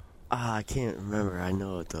from? I can't remember. I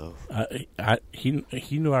know it though. He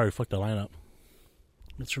knew I already fucked the line up.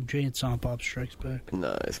 It's from Jay and Silent Bob Strikes Back.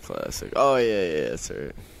 Nice classic. Oh yeah, that's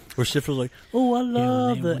right. Where Sif was like, "Oh, I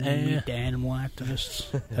love when they the meet the animal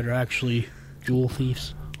activists that are actually jewel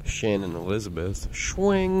thieves." Shannon Elizabeth.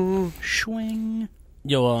 Swing. Swing.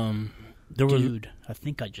 Yo, there was Dude, I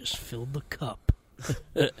think I just filled the cup.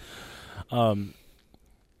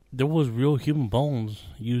 there was real human bones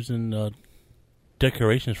using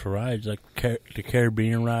decorations for rides, like the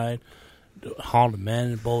Caribbean ride, the Haunted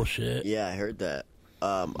Mansion bullshit. Yeah, I heard that.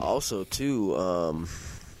 Also, too,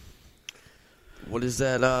 what is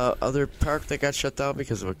that other park that got shut down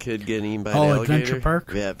because of a kid getting eaten by an alligator? Adventure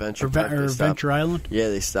Park? Yeah, Adventure Park. Adventure Island? Yeah,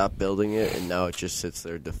 they stopped building it, and now it just sits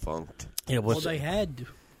there defunct. Yeah,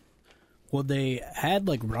 they had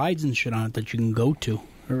like rides and shit on it that you can go to.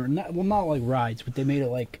 Or not like rides, but they made it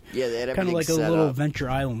like they had kind of like a set little up. Adventure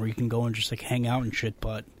Island where you can go and just like hang out and shit.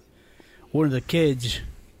 But one of the kids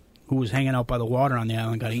who was hanging out by the water on the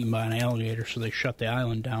island got eaten by an alligator, so they shut the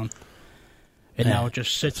island down, and now it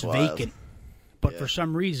just sits vacant. But for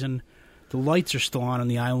some reason, the lights are still on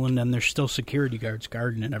the island, and there's still security guards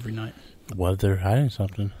guarding it every night. Well, they're hiding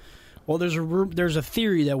something. Well, there's a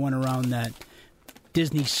theory that went around that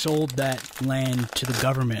Disney sold that land to the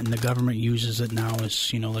government, and the government uses it now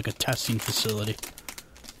as, like a testing facility.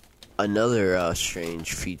 Another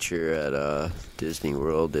strange feature at Disney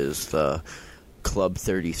World is the Club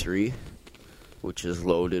 33, which is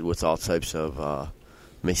loaded with all types of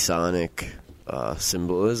Masonic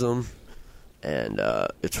symbolism, and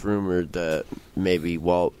it's rumored that maybe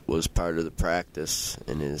Walt was part of the practice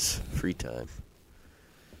in his free time.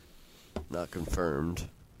 Not confirmed.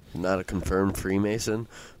 Not a confirmed Freemason,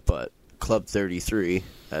 but Club 33,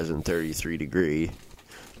 as in 33 degree,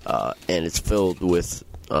 and it's filled with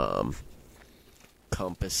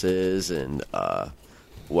compasses and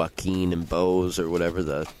Joaquin and bows or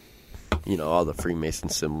whatever all the Freemason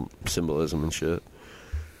symbolism and shit.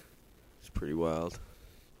 It's pretty wild.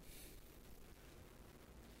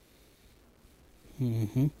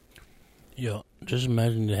 Mm-hmm. Yo, just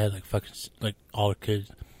imagine they had like all the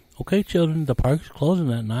kids. Okay, children, the park's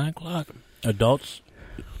closing at 9 o'clock. Adults,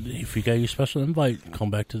 if you got your special invite,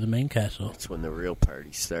 come back to the main castle. That's when the real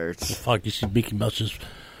party starts. Fuck, you see Mickey Mouse just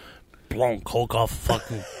blowing coke off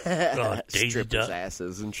fucking Daisy Strippers' Duck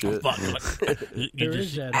asses and shit. Fuck, There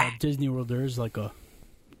is at Disney World, there is like a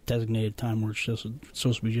designated time where it's just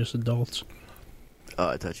supposed to be just adults. Oh,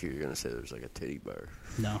 I thought you were going to say there's like a titty bar.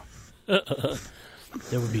 No. That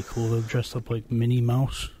would be cool. They're dressed up like Minnie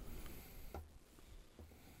Mouse.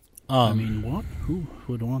 I mean, what? Who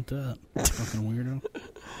would want that? Fucking weirdo.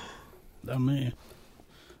 Not me.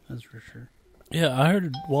 That's for sure. Yeah, I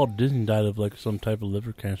heard Walt Disney died of like some type of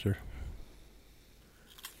liver cancer.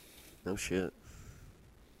 No shit.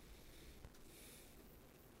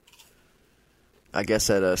 I guess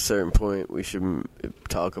at a certain point we should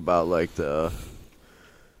talk about like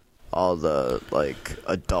all the like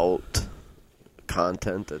adult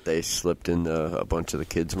content that they slipped into a bunch of the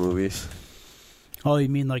kids' movies. Oh, you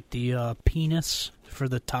mean like the penis for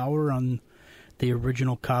the tower on the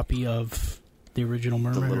original copy of the original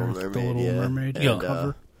Mermaid? The Little Mermaid, the Little yeah. Mermaid And,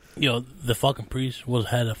 cover? The fucking priest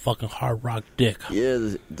had a fucking hard rock dick.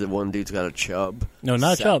 Yeah, the one dude's got a chub. No,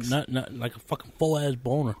 not Sex. a chub, not like a fucking full ass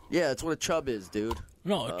boner. Yeah, that's what a chub is, dude.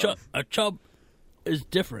 No, a chub is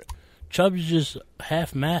different. Chub is just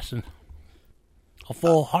half mass and a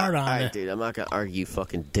full hard on Alright, it. dude, I'm not gonna argue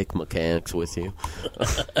fucking dick mechanics with you.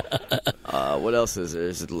 What else is there?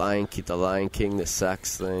 Is it the Lion King, the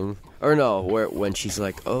sex thing? Or no, when she's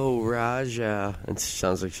like, "Oh, Raja," and it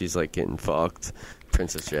sounds like she's like getting fucked.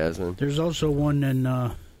 Princess Jasmine. There's also one in,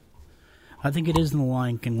 I think it is in the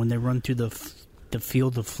Lion King, when they run through the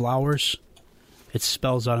field of flowers. It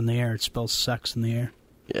spells out in the air. It spells sex in the air.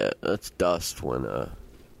 Yeah, that's dust when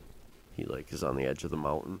he like is on the edge of the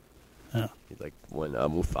mountain. Yeah. Like when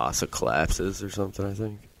Mufasa collapses or something, I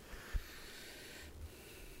think.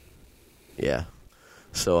 Yeah.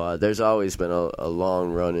 So there's always been a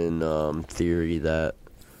long-running theory that,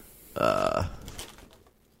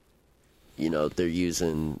 they're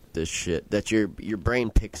using this shit that your brain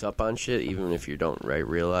picks up on shit even if you don't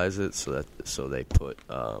realize it. So they put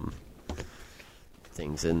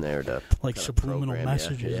things in there to like subliminal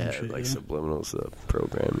messages. Yeah, and shit, like yeah. subliminals to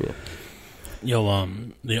program you. Yo,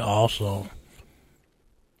 they also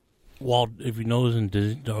if you notice in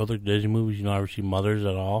the other Disney movies, you don't ever see mothers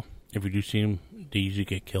at all. If you do see them, they usually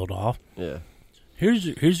get killed off. Yeah. Here's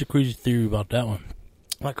the crazy theory about that one.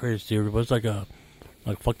 Not crazy theory, but it's like a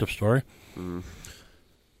fucked up story. Mm.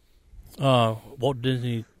 Walt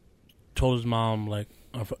Disney told his mom, like,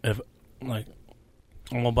 if like,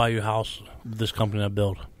 I'm gonna buy you a house with this company I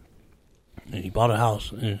built. And he bought a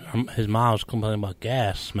house, and his mom was complaining about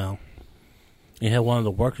gas smell. He had one of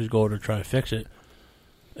the workers go over to try to fix it,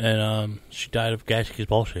 and she died of gastric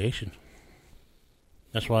expulsion.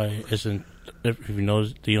 That's why if you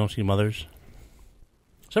notice, you don't see mothers.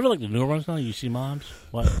 Except for like the newer ones now, you see moms.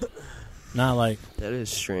 What? Not like that is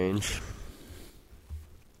strange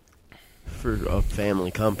for a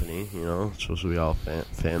family company. You know, it's supposed to be all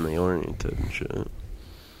family oriented and shit.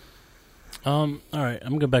 All right,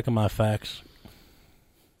 I'm gonna get back on my facts.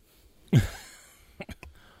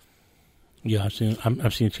 Yeah, I've seen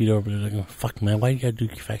Cheeto over there like, fuck man, why you gotta do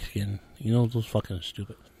your facts again? You know those fucking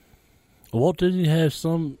stupid. Walt Disney has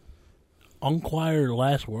some unquiet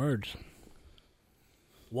last words.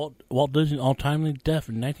 Walt Disney's untimely death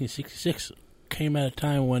in 1966 came at a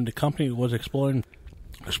time when the company was exploring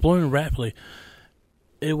rapidly.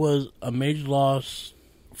 It was a major loss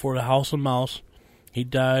for the House of Mouse. He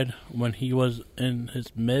died when he was in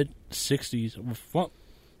his mid-60s with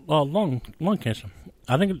lung cancer.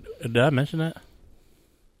 I think, did I mention that?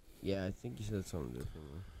 Yeah, I think you said something different.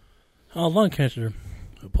 Lung cancer,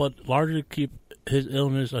 but largely keep his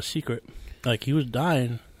illness a secret. Like, he was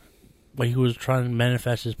dying, but he was trying to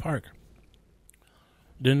manifest his park.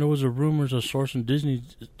 Then there was a rumors of sourcing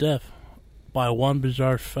Disney's death by one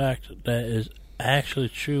bizarre fact that is actually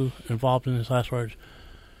true involved in his last words.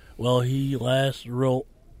 Well, he last wrote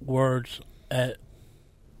words at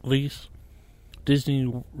least.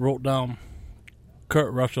 Disney wrote down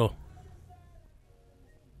Kurt Russell.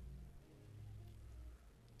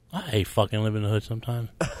 I hate fucking living in the hood sometimes.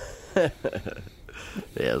 Yeah,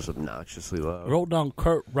 it was obnoxiously loud. Wrote down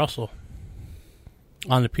Kurt Russell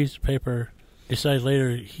on a piece of paper. Decided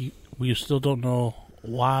later we still don't know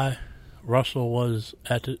why Russell was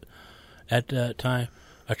at that time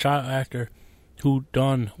a child actor who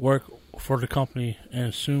done work for the company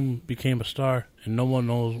and soon became a star, and no one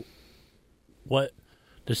knows what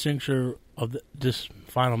the signature of this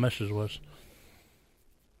final message was.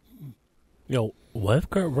 Yo, what if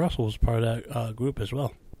Kurt Russell was part of that group as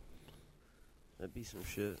well? That'd be some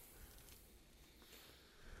shit.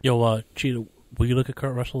 Yo, Cheetah, will you look at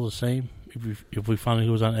Kurt Russell the same if we found out he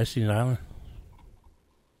was on Epstein's Island?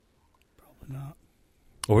 Probably not.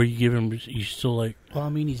 Or you give him, you still like... Well, I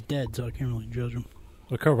mean, he's dead, so I can't really judge him.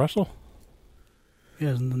 With Kurt Russell?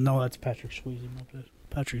 Yeah, no, that's Patrick Swayze.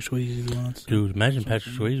 Patrick Swayze the one. Dude, imagine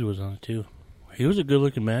Patrick Swayze was on it too. He was a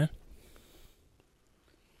good-looking man.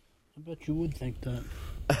 I bet you would think that.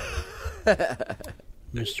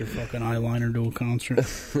 Mr. fucking eyeliner to a concert.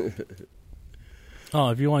 Oh,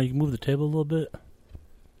 if you want, you can move the table a little bit.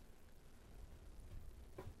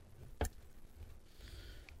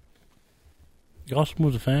 You also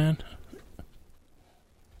move the fan.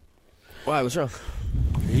 Why? What's wrong?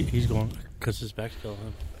 He's going because his back's killing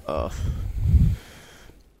him.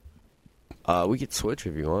 We could switch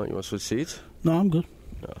if you want. You want to switch seats? No, I'm good.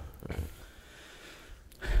 No.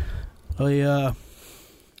 Oh yeah.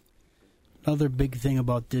 Another big thing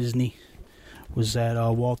about Disney was that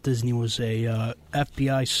Walt Disney was a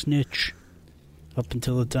FBI snitch up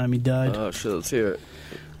until the time he died. Oh shit! Let's hear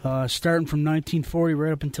it. Starting from 1940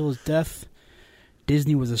 right up until his death,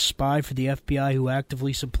 Disney was a spy for the FBI who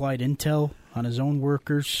actively supplied intel on his own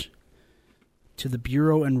workers to the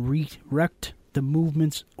Bureau and wrecked the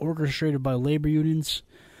movements orchestrated by labor unions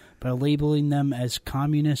by labeling them as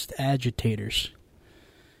communist agitators.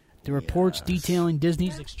 The reports detailing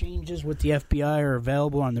Disney's exchanges with the FBI are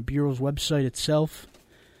available on the Bureau's website itself.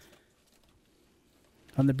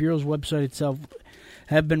 On the Bureau's website itself,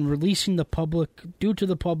 have been releasing the public due to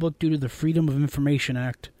the Freedom of Information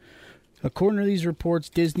Act. According to these reports,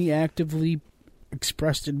 Disney actively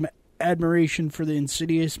expressed admiration for the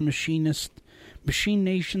insidious machinations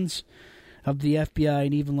of the FBI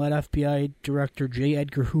and even let FBI Director J.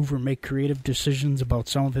 Edgar Hoover make creative decisions about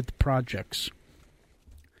some of its projects.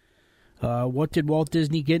 What did Walt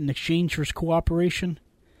Disney get in exchange for his cooperation?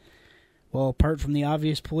 Well, apart from the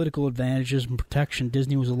obvious political advantages and protection,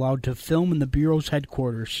 Disney was allowed to film in the Bureau's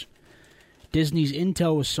headquarters. Disney's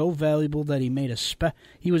intel was so valuable that he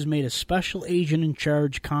was made a special agent in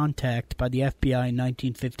charge contact by the FBI in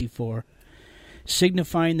 1954,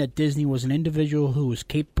 signifying that Disney was an individual who was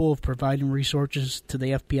capable of providing resources to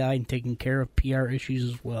the FBI and taking care of PR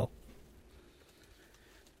issues as well.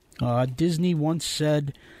 Disney once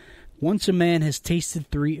said, "Once a man has tasted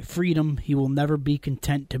freedom, he will never be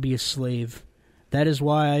content to be a slave. That is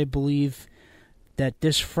why I believe that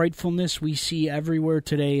this frightfulness we see everywhere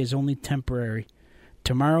today is only temporary.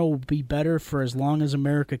 Tomorrow will be better for as long as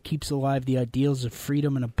America keeps alive the ideals of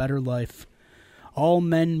freedom and a better life. All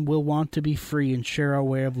men will want to be free and share our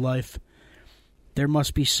way of life. There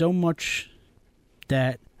must be so much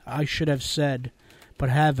that I should have said, but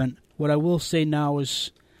haven't. What I will say now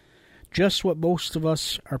is just what most of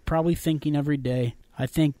us are probably thinking every day. I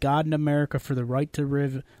thank God and America for the right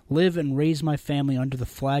to live and raise my family under the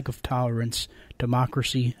flag of tolerance,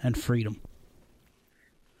 democracy, and freedom.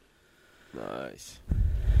 Nice.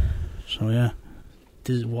 So, yeah.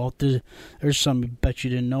 Walt Disney. There's something I bet you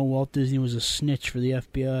didn't know. Walt Disney was a snitch for the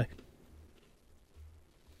FBI.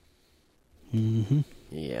 Mm-hmm.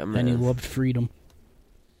 Yeah, man. And he loved freedom.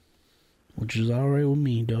 Which is alright with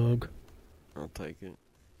me, dog. I'll take it.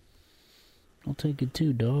 I'll take it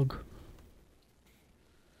too, dog.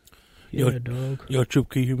 Yo, Yeah, dog. Yo, Troop,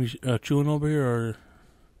 can you hear me chewing over here, or?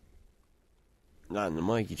 Not in the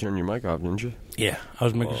mic. You turned your mic off, didn't you? Yeah, I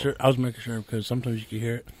was making sure. I was making sure because sometimes you can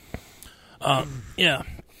hear it. Yeah.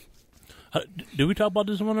 Did we talk about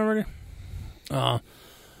this one already?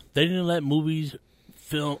 They didn't let movies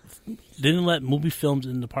film. They didn't let movie films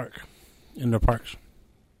in the park, in their parks.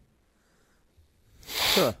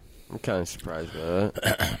 Huh. I'm kind of surprised by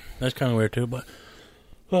that. That's kind of weird too, but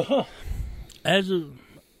as you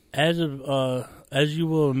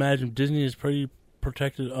will imagine, Disney is pretty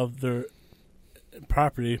protective of their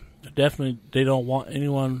property. Definitely, they don't want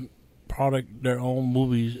anyone product their own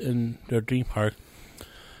movies in their theme park,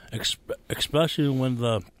 especially when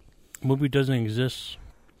the movie doesn't exist.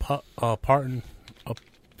 Parting a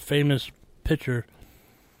famous picture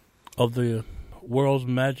of the world's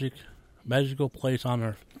magical place on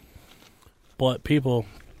Earth. But people,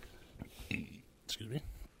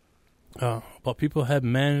 but people have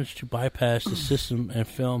managed to bypass the system and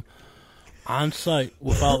film on site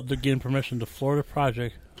without getting permission. The Florida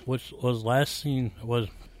project, which was last seen, was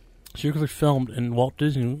secretly filmed in Walt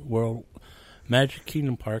Disney World Magic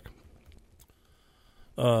Kingdom Park.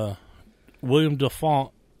 William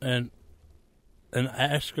Dafoe and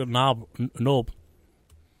Oscar Noble.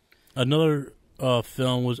 Another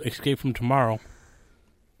film was Escape from Tomorrow,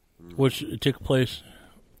 which took place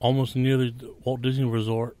almost near the Walt Disney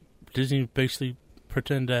Resort. Disney basically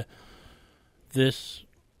pretended that this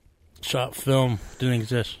short film didn't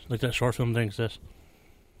exist, like that short film didn't exist.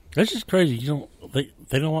 That's just crazy.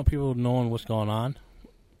 They don't want people knowing what's going on.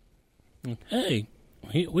 Hey,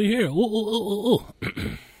 we're here. Ooh, ooh, ooh, ooh.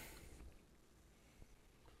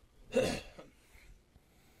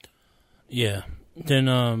 Yeah.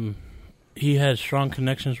 Then he had strong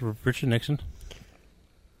connections with Richard Nixon.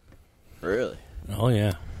 Really? Oh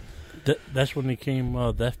yeah. That's when the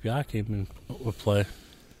FBI came in play.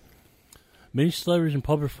 Many celebrities and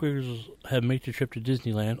public figures have made the trip to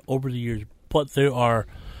Disneyland over the years, but there are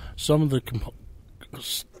some that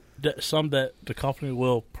the company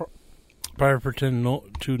will probably pretend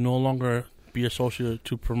to no longer be associated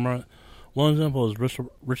to promote. One example is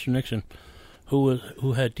Richard Nixon,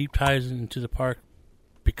 who had deep ties into the park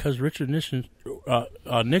because Richard Nixon's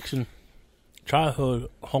childhood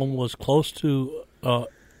home was close to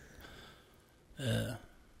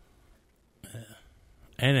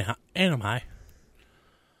Anaheim,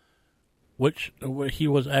 where he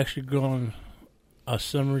was actually going a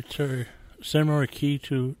similar key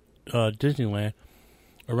to Disneyland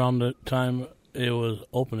around the time it was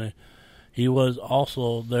opening. He was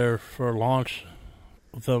also there for launch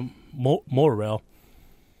of the monorail,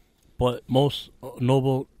 but most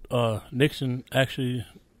notable, Nixon actually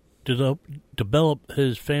developed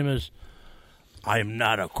his famous "I'm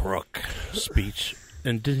not a crook" speech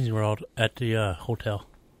in Disney World at the hotel.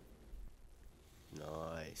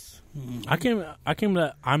 Nice. I came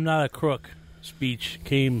that "I'm not a crook" speech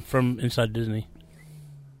came from inside Disney.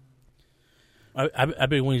 I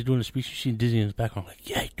bet when he's doing the speech, you see Disney in the background, like,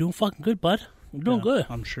 yeah, you're doing fucking good, bud. You're doing good.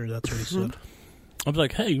 I'm sure that's what he said. I was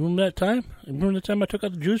like, hey, you remember that time? Remember the time I took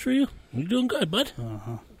out the juice for you? You're doing good, bud.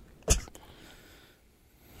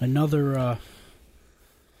 Another,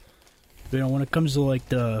 when it comes to, like,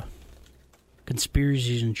 the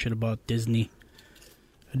conspiracies and shit about Disney,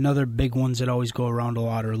 another big ones that always go around a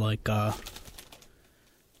lot are, like,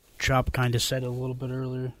 Chop kind of said it a little bit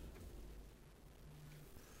earlier.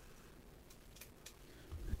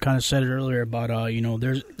 Kind of said it earlier about,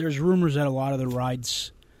 there's rumors that a lot of the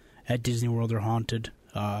rides at Disney World are haunted.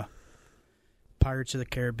 Pirates of the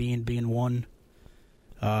Caribbean being one.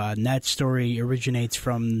 And that story originates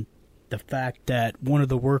from the fact that one of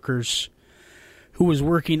the workers who was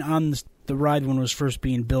working on the ride when it was first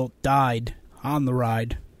being built died on the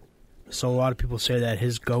ride. So a lot of people say that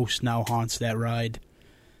his ghost now haunts that ride.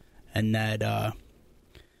 And that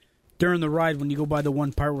during the ride, when you go by the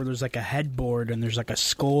one part where there's like a headboard and there's like a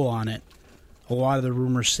skull on it, a lot of the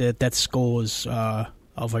rumors say that skull is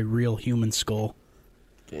of a real human skull.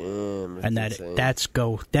 Damn. And that's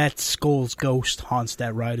Skull's ghost haunts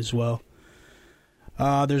that ride as well.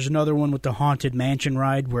 There's another one with the Haunted Mansion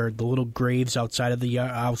ride where the little graves outside of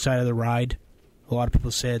the ride. A lot of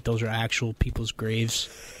people say that those are actual people's graves,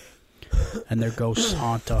 and their ghosts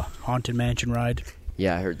haunt a Haunted Mansion ride.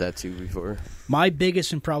 Yeah, I heard that too before. My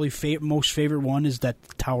biggest and probably most favorite one is that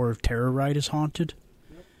the Tower of Terror ride is haunted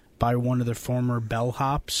by one of the former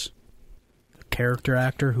bellhops, a character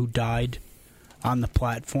actor who died on the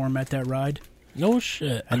platform at that ride. No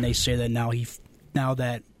shit. And they say that now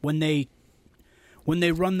that when they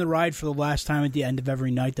run the ride for the last time at the end of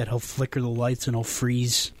every night, that he'll flicker the lights and he'll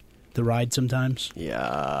freeze the ride sometimes.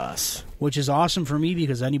 Yes. Which is awesome for me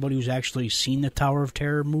because anybody who's actually seen the Tower of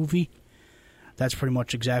Terror movie, that's pretty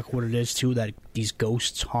much exactly what it is too, that these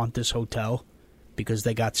ghosts haunt this hotel because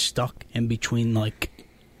they got stuck in between like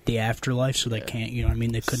the afterlife, so they can't, you know what I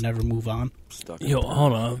mean, they could never move on. Yo,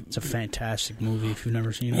 hold on. It's a fantastic movie if you've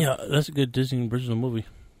never seen it. Yeah, that's a good Disney original movie.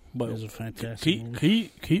 But It is a fantastic movie.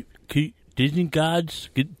 keep Disney gods,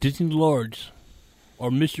 get Disney lords, or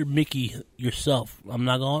Mr. Mickey yourself. I'm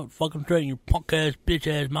not gonna fucking threaten your punk ass, bitch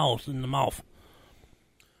ass mouse in the mouth.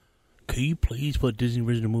 Can you please put Disney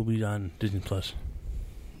original movies on Disney Plus?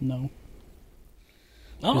 No.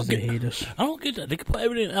 I They hate us. don't get that. They can put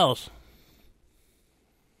everything else.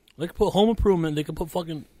 They can put Home Improvement. They can put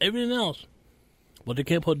fucking everything else, but they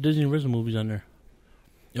can't put Disney original movies on there.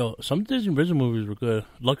 Yo, some Disney original movies were good.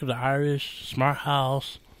 Luck of the Irish, Smart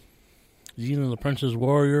House, Xena the Princess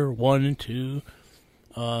Warrior 1 and 2.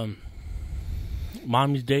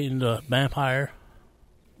 Mommy's Dating the Vampire.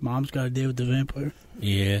 Mom's Got a Date with the Vampire.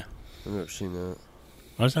 Yeah, I've never seen that.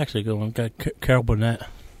 that's actually a good one. Got Carol Burnett.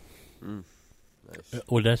 Nice.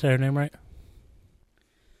 Would that say her name right?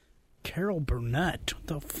 Carol Burnett. What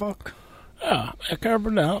the fuck? Yeah, Carol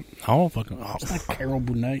Burnett. I don't fucking. It's not Carol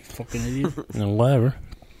Burnett, you fucking idiot. Whatever.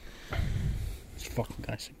 This fucking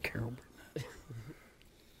guy said Carol Burnett.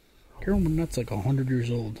 Carol Burnett's like 100 years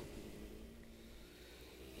old.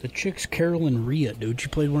 The chick's Carolyn Rhea, dude. She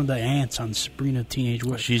played one of the aunts on Sabrina Teenage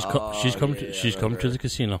Witch. She's coming to the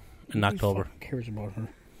casino in October. Who cares about her?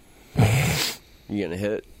 You gonna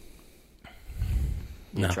hit?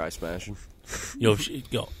 No. Try smashing. Yo,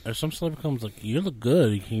 if some celebrity comes like, you look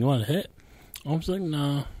good, you want to hit? I'm just like,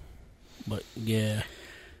 nah. But yeah,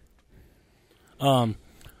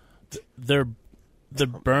 they're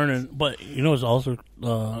burning. But you know, it's also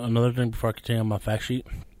another thing before I continue on my fact sheet.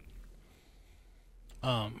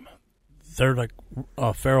 They're like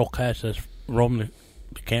feral cats that roam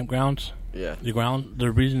the campgrounds. Yeah. The ground.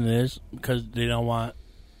 The reason is because they don't want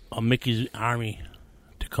a Mickey's army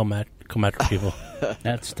to come after people.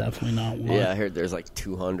 That's definitely not one. Yeah, I heard there's like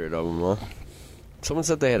 200 of them. Huh? Someone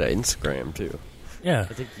said they had an Instagram too. Yeah.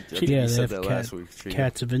 I think Yeah, you they said have that last week.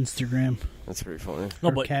 Cats of Instagram. That's pretty funny. No,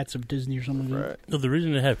 Or but Cats of Disney or something like that. Right. no, the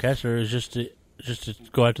reason they have cats there is just to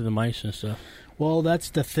go after the mice and stuff. Well, that's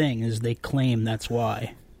the thing, is they claim that's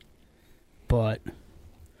why. But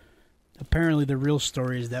apparently the real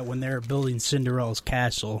story is that when they were building Cinderella's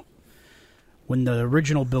castle, when the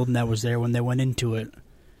original building that was there, when they went into it,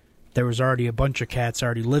 there was already a bunch of cats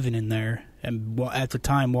already living in there. And at the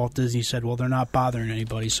time, Walt Disney said, well, they're not bothering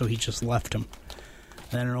anybody, so he just left them.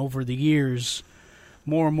 And then over the years,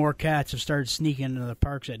 more and more cats have started sneaking into the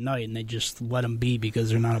parks at night, and they just let them be because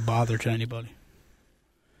they're not a bother to anybody.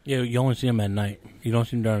 Yeah, you only see them at night. You don't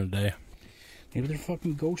see them during the day. Maybe they're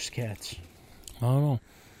fucking ghost cats. I don't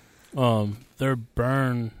know. They're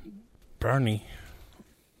Bernie.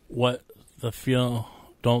 What the feel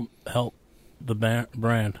don't help the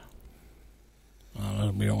brand. That's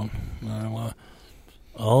a weird one.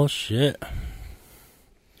 Oh shit!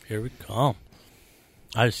 Here we come.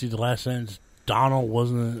 I see the last sentence. Donald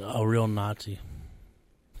wasn't a real Nazi.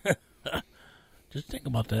 Just think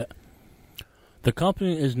about that. The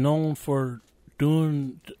company is known for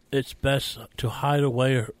doing its best to hide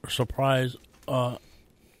away or surprise a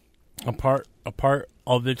part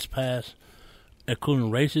of its past,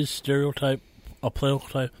 including racist stereotype, a political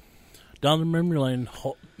type, down the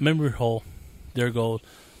memory hole. There goes.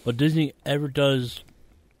 But Disney ever does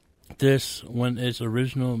this when its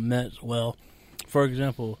original meant well. For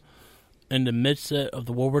example, in the midset of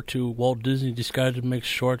the World War II, Walt Disney decided to make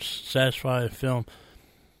shorts, satisfy film,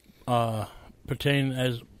 pertaining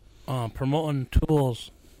as promoting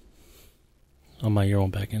tools. Oh my, you're on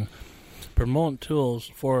back in. Promoting tools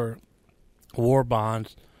for war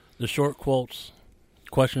bonds. The short quotes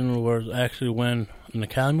question was actually win an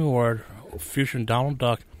Academy Award featuring Donald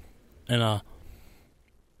Duck and a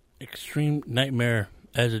extreme nightmare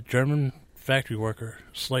as a German factory worker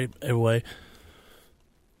slaved away.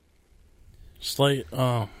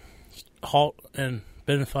 Halt and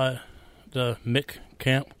benefit the Mick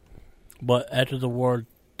camp, but after the war,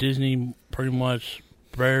 Disney pretty much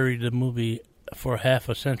buried the movie for half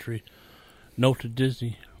a century. Note to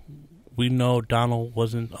Disney, we know Donald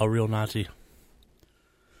wasn't a real Nazi.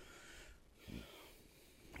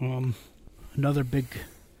 Another big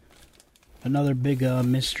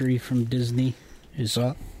mystery from Disney is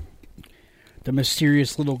the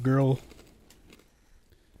mysterious little girl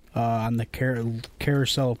on the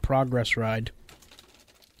Carousel Progress ride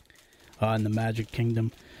in the Magic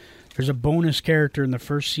Kingdom. There's a bonus character in the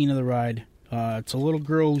first scene of the ride. It's a little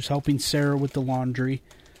girl who's helping Sarah with the laundry,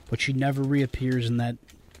 but she never reappears in the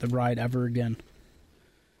ride ever again.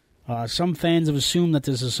 Some fans have assumed that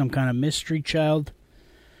this is some kind of mystery child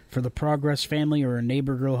for the Progress family or a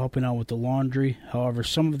neighbor girl helping out with the laundry. However,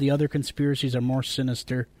 some of the other conspiracies are more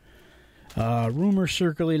sinister. Rumors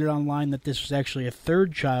circulated online that this was actually a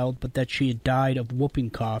third child, but that she had died of whooping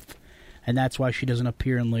cough, and that's why she doesn't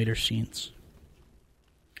appear in later scenes.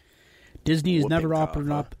 Disney has never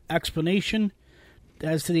offered up explanation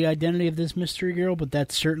as to the identity of this mystery girl, but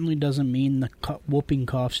that certainly doesn't mean the whooping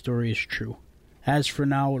cough story is true. As for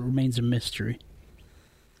now, it remains a mystery.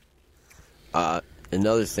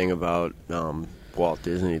 Another thing about Walt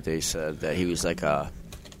Disney, they said that he was like a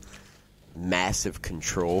massive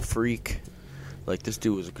control freak. Like, this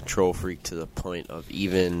dude was a control freak to the point of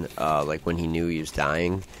even, like, when he knew he was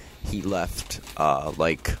dying, he left,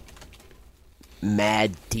 like,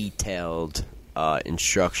 mad detailed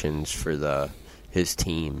instructions for his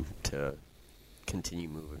team to continue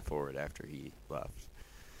moving forward after he left.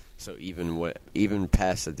 So even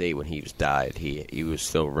past the day when he was died, he was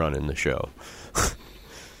still running the show.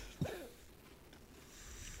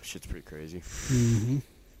 Shit's pretty crazy. Mm-hmm.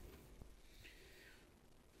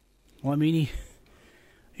 Well, I mean,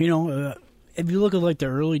 if you look at like the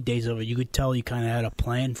early days of it, you could tell he kind of had a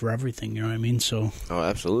plan for everything. You know what I mean? So. Oh,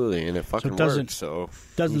 absolutely, and it fucking worked. So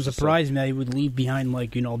doesn't surprise me that he would leave behind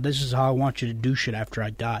like, this is how I want you to do shit after I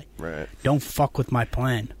die. Right. Don't fuck with my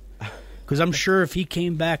plan. Because I'm sure if he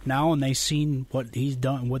came back now and they seen what he's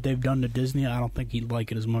done, what they've done to Disney, I don't think he'd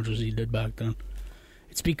like it as much as he did back then.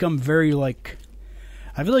 It's become very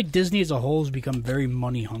I feel like Disney as a whole has become very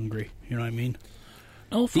money hungry. You know what I mean?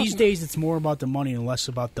 Oh, these days it's more about the money and less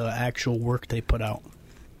about the actual work they put out.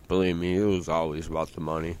 Believe me, it was always about the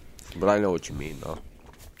money. But I know what you mean, though.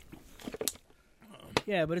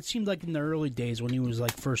 Yeah, but it seemed like in the early days when he was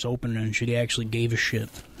like first opening and shit, he actually gave a shit.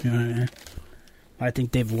 You know what I mean? I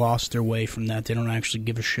think they've lost their way from that. They don't actually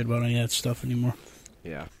give a shit about any of that stuff anymore.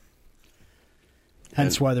 Yeah.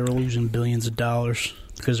 Hence why they're losing billions of dollars.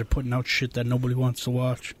 Because they're putting out shit that nobody wants to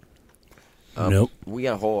watch. Nope. We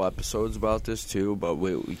got whole episodes about this, too, but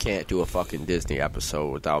we can't do a fucking Disney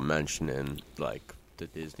episode without mentioning, like, the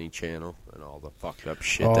Disney Channel and all the fucked up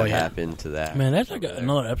shit happened to that. Man, that's like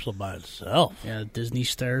another episode by itself. Yeah, Disney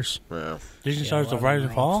Stars. Yeah. Disney Stars of Rise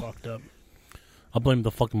and Fall? Fucked up. I blame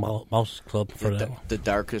the fucking Mouse Club for that. The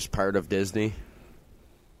darkest part of Disney?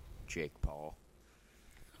 Jake Paul.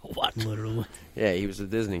 What? Literally. Yeah, he was a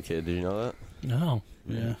Disney kid. Did you know that? No.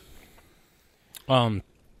 Yeah. Fucking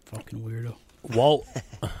weirdo. Walt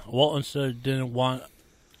instead didn't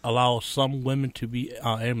allow some women to be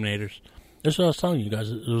animators. That's what I was telling you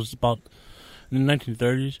guys. It was about in the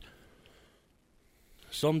 1930s.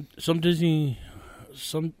 Some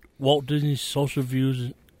Walt Disney social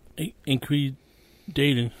views increased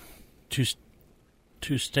dating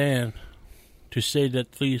to stand to say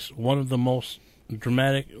that at least one of the most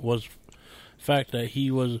dramatic was the fact that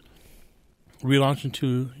he was relaunching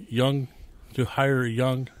to hire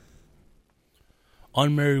young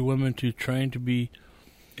unmarried women to train to be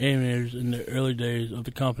animators in the early days of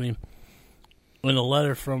the company. In a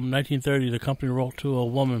letter from 1930, the company wrote to a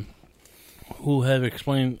woman who had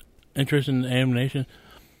explained interest in animation,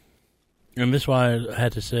 and this is why I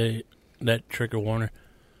had to say that trigger warner.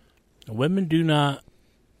 Women do not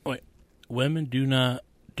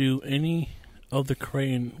do any of the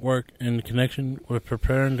creating work in connection with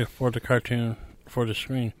preparing for the cartoon for the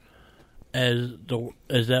screen, as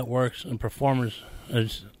that works and performers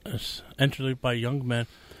as entered by young men.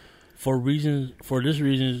 For this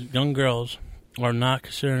reason, young girls are not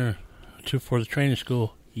considered for the training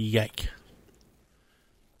school. Yike.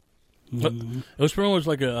 Mm-hmm. It was pretty much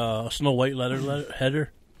like a Snow White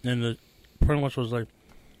header, and the pretty much was like,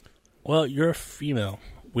 well, you're a female.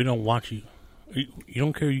 We don't want you. You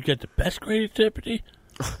don't care if you get the best creativity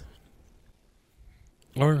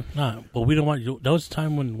or not, but we don't want you. That was the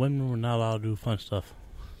time when women were not allowed to do fun stuff.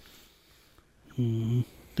 Mm-hmm.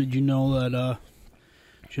 Did you know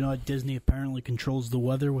that Disney apparently controls the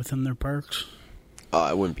weather within their parks?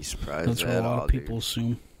 I wouldn't be surprised. That's what a lot of people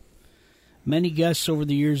assume. Many guests over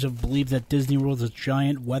the years have believed that Disney World is a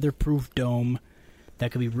giant weatherproof dome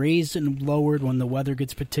that can be raised and lowered when the weather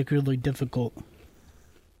gets particularly difficult.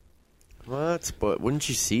 What? But wouldn't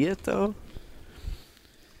you see it, though?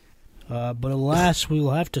 But alas, we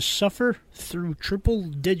will have to suffer through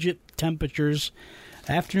triple-digit temperatures,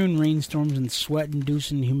 afternoon rainstorms, and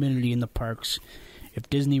sweat-inducing humidity in the parks. If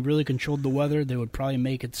Disney really controlled the weather, they would probably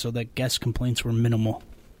make it so that guest complaints were minimal.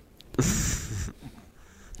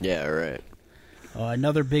 Yeah, right.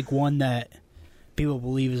 Another big one that people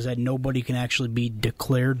believe is that nobody can actually be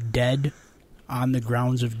declared dead on the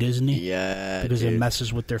grounds of Disney. Yeah, because dude. it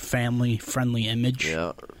messes with their family-friendly image.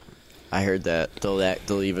 Yeah, I heard that.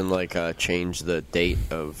 They'll even change the date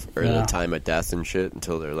of or the time of death and shit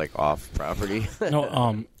until they're like off property.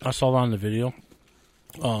 No, I saw that on the video.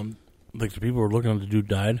 Like the people were looking at the dude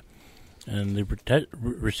died, and they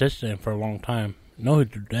resisted him for a long time. No, he's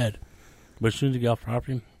dead. But as soon as he got off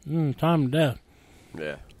property, time of death.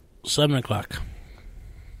 Yeah. 7 o'clock.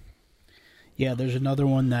 Yeah, there's another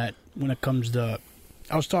one that when it comes to...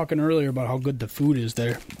 I was talking earlier about how good the food is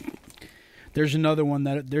there. There's another one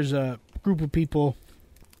that... There's a group of people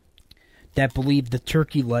that believe the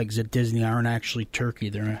turkey legs at Disney aren't actually turkey.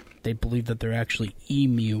 They believe that they're actually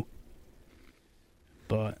emu.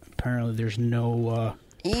 But apparently there's no...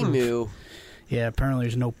 Emu? Proof. Yeah, apparently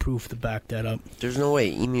there's no proof to back that up. There's no way.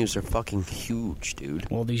 Emus are fucking huge, dude.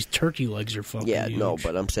 Well, these turkey legs are fucking huge. No,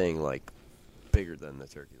 but I'm saying, like, bigger than the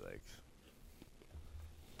turkey legs.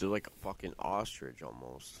 They're like a fucking ostrich,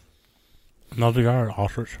 almost. No, they are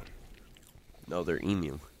ostrich. No, they're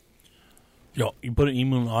emu. Yo, you put an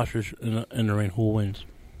emu and an ostrich in the rain, who wins?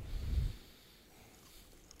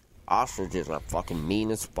 Ostriches are fucking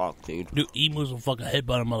mean as fuck, dude. Dude, emus will fucking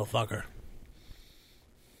headbutt a motherfucker.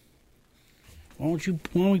 Why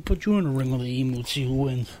don't we put you in a ring with the emu and see who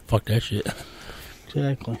wins? Fuck that shit.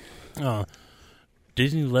 Exactly.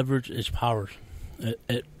 Disney leveraged its powers.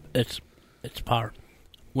 Its power.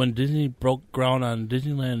 When Disney broke ground on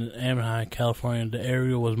Disneyland in Anaheim, California, the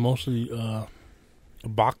area was mostly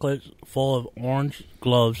bocklets full of orange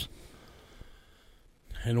gloves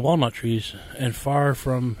and walnut trees, and far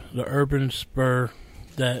from the urban spur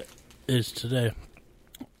that is today.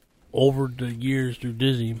 Over the years, through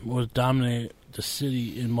Disney was dominated the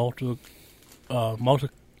city in multiple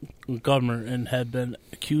government and had been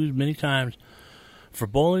accused many times for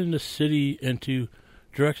bullying the city into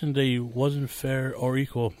directions they wasn't fair or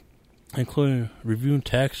equal, including reviewing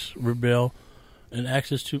tax rebel and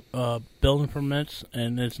access to building permits.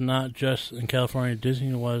 And it's not just in California.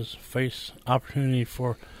 Disney was faced opportunity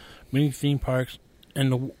for many theme parks in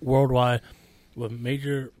the worldwide with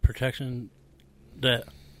major protection that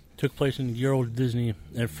took place in Euro Disney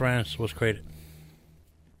in France was created.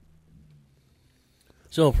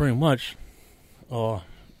 So pretty much,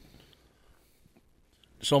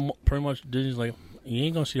 Disney's like, you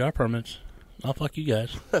ain't gonna see our permits. I'll fuck you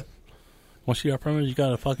guys. Want to see our permits? You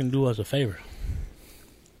gotta fucking do us a favor.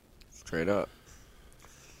 Straight up.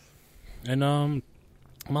 And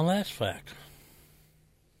my last fact,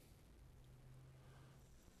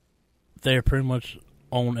 they pretty much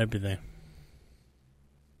own everything.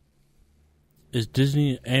 Is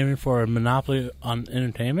Disney aiming for a monopoly on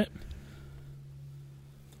entertainment?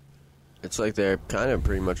 It's like they kind of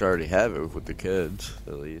pretty much already have it with the kids,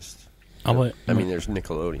 at least. I mean, there's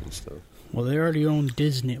Nickelodeon stuff. Well, they already own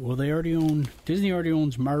Disney. Disney already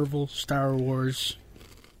owns Marvel, Star Wars.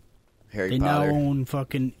 Harry Potter. They now own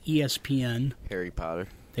fucking ESPN. Harry Potter.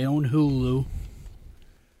 They own Hulu.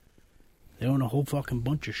 They own a whole fucking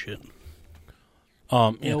bunch of shit.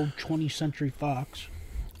 They own 20th Century Fox.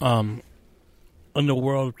 In the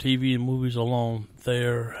world of TV and movies alone, they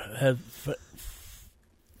have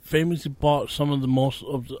famously bought some of the most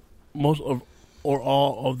of or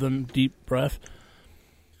all of them deep breath.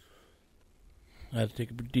 I had to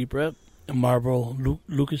take a deep breath. Marvel,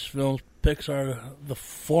 Lucasfilms, Pixar, the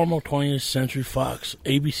former 20th Century Fox,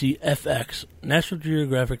 ABC, FX, National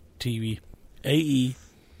Geographic TV, AE,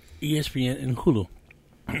 ESPN, and Hulu.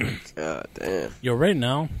 God damn. Yo, right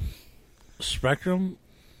now, Spectrum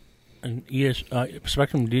and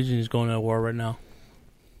Spectrum and Disney is going to war right now.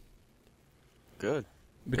 Good.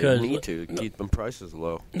 Because they need to keep them prices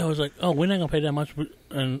low. No, it's like, oh, we're not gonna pay that much,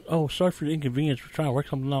 and sorry for the inconvenience. We're trying to work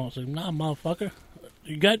something out. It's like, nah, motherfucker,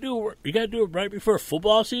 you gotta do it right before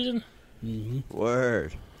football season. Mm-hmm.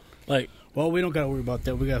 Word. Like, well, we don't gotta worry about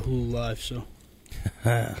that. We got Hulu Live, so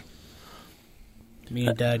me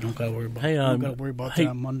and Dad don't gotta worry about. Hey, don't gotta worry about that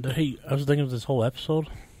on Monday. Hey, I was thinking of this whole episode.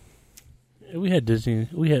 We had Disney.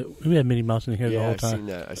 We had Minnie Mouse in here the whole time.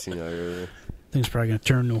 I seen that earlier. Thing's probably gonna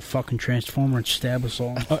turn into a fucking transformer and stab us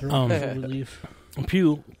all. We leave.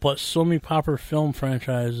 Pew, but so many popular film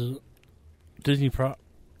franchises, Disney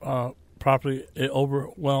property, it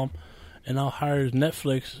overwhelmed and now hires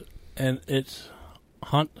Netflix and its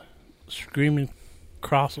screaming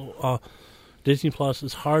cross Disney Plus.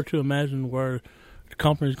 It's hard to imagine where the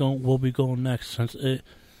company will be going next since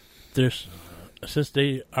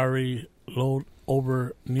they already load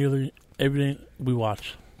over nearly everything we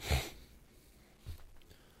watch.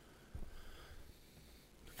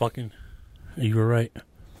 Fucking, you were right.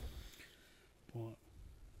 What?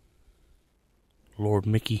 Lord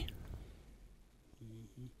Mickey.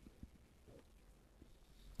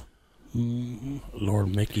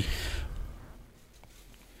 Lord Mickey.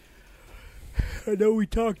 I know we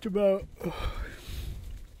talked about.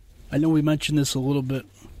 I know we mentioned this a little bit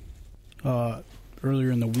earlier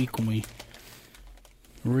in the week when we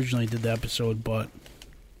originally did the episode, but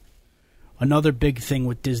another big thing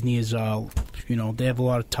with Disney is, they have a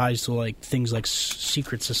lot of ties to like things like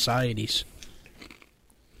secret societies.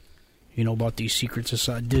 You know about these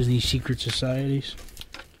Disney secret societies?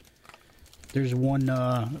 There's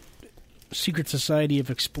one Secret Society of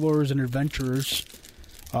Explorers and Adventurers.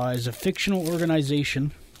 Is a fictional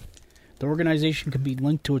organization. The organization can be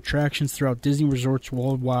linked to attractions throughout Disney resorts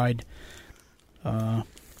worldwide. The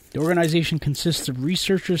organization consists of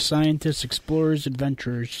researchers, scientists, explorers,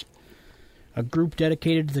 adventurers, a group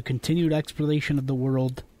dedicated to the continued exploration of the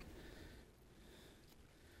world.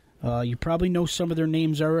 You probably know some of their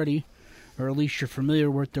names already, or at least you're familiar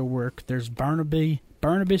with their work. There's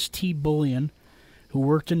Barnabas T. Bullion, who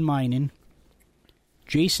worked in mining.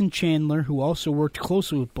 Jason Chandler, who also worked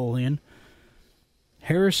closely with Bullion.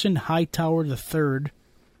 Harrison Hightower III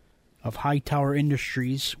of Hightower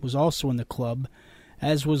Industries was also in the club,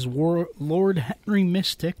 as was Lord Henry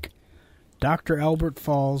Mystic, Dr. Albert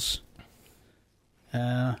Falls,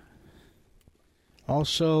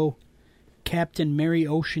 also Captain Mary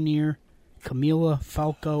Oceaneer, Camilla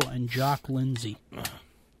Falco, and Jock Lindsay.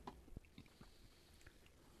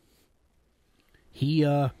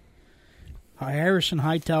 Harrison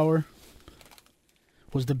Hightower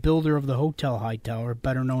was the builder of the Hotel Hightower,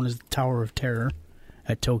 better known as the Tower of Terror,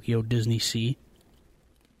 at Tokyo Disney Sea.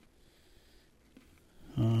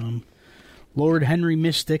 Lord Henry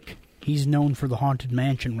Mystic, he's known for the Haunted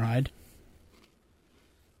Mansion ride,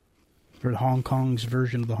 for Hong Kong's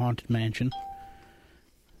version of the Haunted Mansion.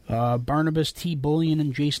 Barnabas T. Bullion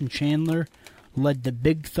and Jason Chandler led the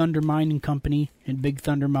Big Thunder Mining Company in Big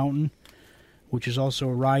Thunder Mountain, which is also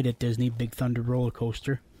a ride at Disney, Big Thunder roller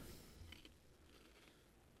coaster.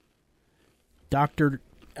 Dr.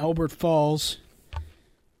 Albert Falls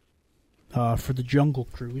for the Jungle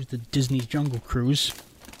Cruise, the Disney's Jungle Cruise.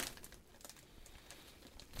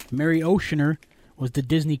 Mary Oceaner was the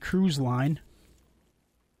Disney Cruise Line.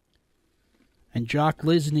 And Jock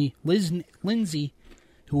Lindsay,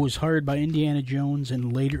 who was hired by Indiana Jones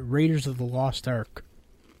and later Raiders of the Lost Ark.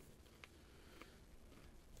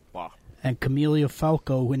 Wow. And Camelia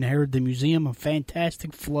Falco, who inherited the Museum of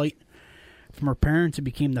Fantastic Flight from her parents and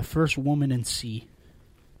became the first woman in sea.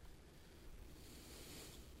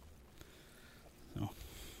 So,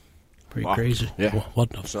 pretty crazy. Yeah.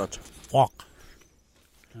 What the fuck?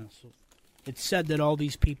 It's said that all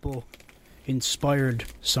these people inspired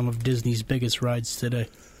some of Disney's biggest rides today.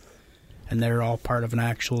 And they're all part of an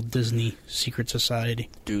actual Disney secret society.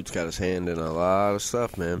 Dude's got his hand in a lot of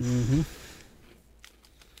stuff, man. Mm-hmm.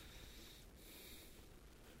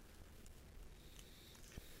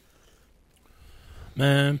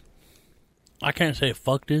 Man, I can't say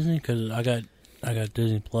fuck Disney because I got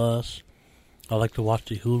Disney Plus. I like to watch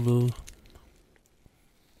the Hulu.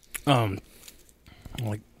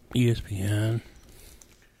 Like ESPN.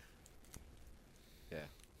 Yeah.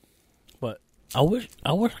 But I wish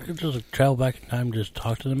I could just travel back in time and just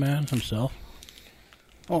talk to the man himself.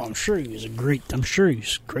 Oh, I'm sure he was great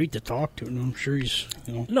to talk to, and I'm sure he's,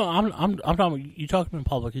 No, I'm talking. You talk to him in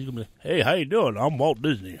public, he's gonna be like, "Hey, how you doing? I'm Walt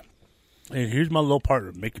Disney. Hey, here's my little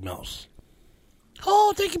partner, Mickey Mouse."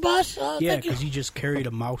 Oh, thank you, boss. Yeah, because he just carried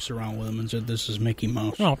a mouse around with him and said, "This is Mickey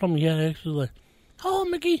Mouse." No, I'm talking. Yeah, actually, like, oh,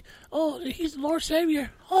 Mickey. Oh, he's the Lord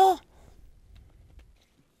Savior. Oh.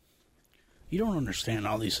 You don't understand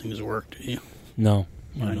how these things work, do you? No,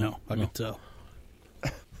 I know. I can tell.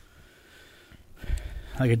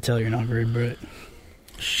 I can tell you're not very bright.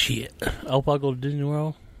 Shit. I hope I go to Disney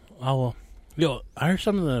World. I will. Yo, I heard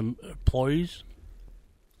some of the employees.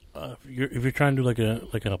 If you're trying to do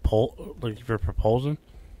like a poll, like if you're proposing,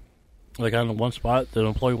 like on one spot, the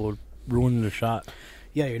employee will ruin the shot.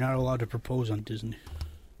 Yeah, you're not allowed to propose on Disney.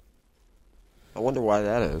 I wonder why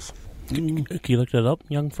that is. Can you look that up,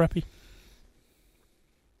 young Freppy?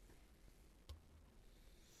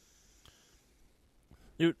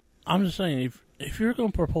 Dude, I'm just saying, if you're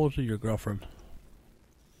going to propose to your girlfriend,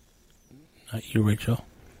 not you, Rachel,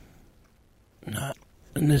 not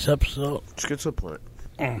in this episode. Let's get to the point.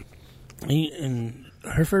 And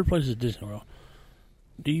her favorite place is Disney World.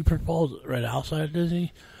 Do you propose right outside of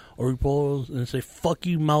Disney? Or you propose and say, fuck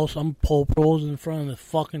you, mouse, I'm proposing in front of the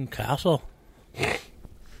fucking castle?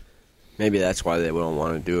 Maybe that's why they don't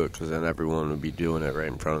want to do it, because then everyone would be doing it right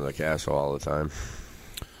in front of the castle all the time.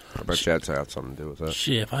 I bet that's got something to do with it.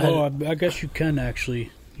 Shit, if I had... I guess you can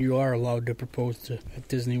actually. You are allowed to propose at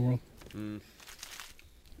Disney World.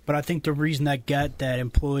 But I think the reason that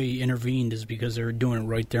employee intervened is because they were doing it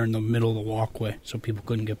right there in the middle of the walkway, so people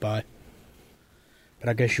couldn't get by. But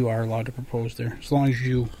I guess you are allowed to propose there, as long as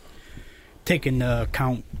you take into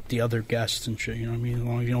account the other guests and shit, you know what I mean? As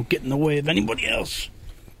long as you don't get in the way of anybody else.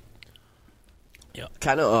 Yeah.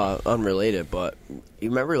 Kind of unrelated, but you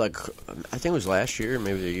remember, like, I think it was last year,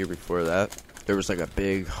 maybe the year before that, there was, like, a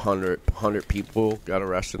big 100 people got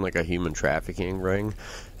arrested in, like, a human trafficking ring,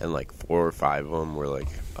 and, like, 4 or 5 of them were, like,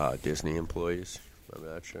 Disney employees.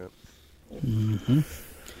 Remember that shit? Mm-hmm.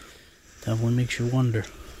 Definitely makes you wonder.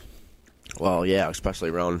 Well, yeah, especially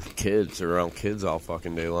around kids. They're around kids all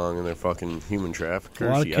fucking day long, and they're fucking human traffickers.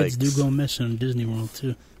 A lot of kids Yikes. do go missing in Disney World,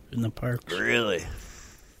 too, in the parks. Really?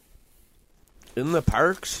 In the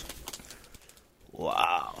parks?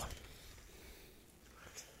 Wow.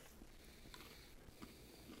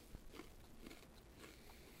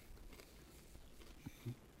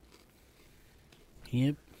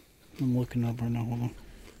 Yep. I'm looking up right now. Hold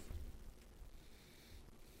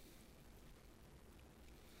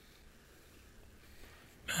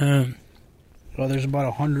on. Well, there's about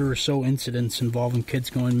 100 or so incidents involving kids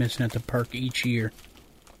going missing at the park each year.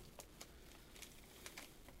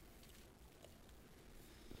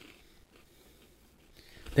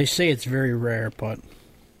 They say it's very rare, but,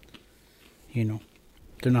 you know,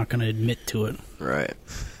 they're not going to admit to it. Right.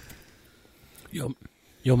 Yo,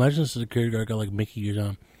 imagine the security guard got like Mickey ears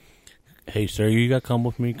on. Hey, sir, you got to come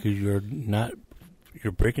with me because you're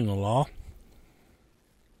breaking the law. Is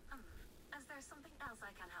there something else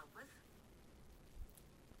I can help with?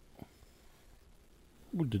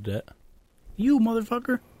 Who did that? You,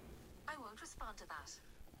 motherfucker. I won't respond to that.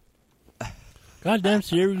 Goddamn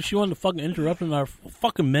Siri, she wanted to fucking interrupt in our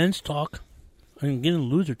fucking men's talk and get in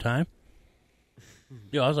loser time.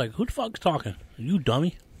 Yo, I was like, who the fuck's talking? You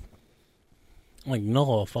dummy. I'm like,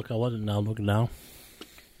 no, fuck, I wasn't. Now I'm looking down.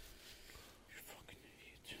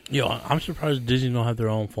 Yo, I'm surprised Disney don't have their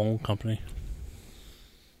own phone company.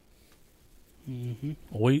 Mm-hmm.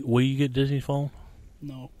 Will you get Disney's phone?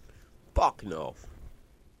 No. Fuck no.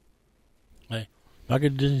 Hey, if I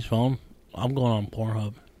get Disney's phone, I'm going on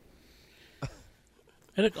Pornhub.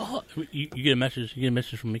 And like, oh, you get a message. You get a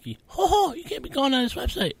message from Mickey. Oh, you can't be going on this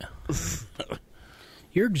website.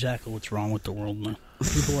 You're exactly what's wrong with the world, man.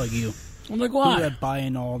 People like you. I'm like, why? People that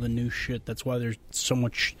buying all the new shit. That's why there's so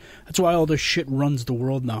much. That's why all this shit runs the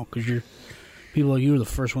world now. Because people like you are the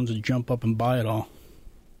first ones to jump up and buy it all.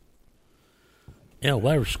 Yeah,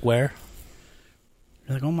 whatever, Square.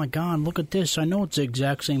 You're like, oh my god, look at this. I know it's the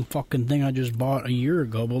exact same fucking thing I just bought a year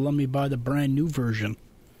ago, but let me buy the brand new version.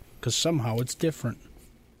 Because somehow it's different.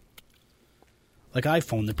 Like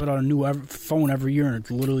iPhone, they put out a new phone every year, and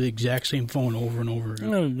it's literally the exact same phone over and over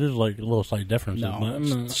again. There's like a little slight difference. No,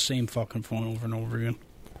 it's the same fucking phone over and over again.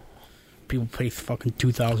 People pay fucking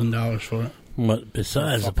 $2,000 for it. But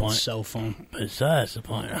besides the point, cell phone. Besides the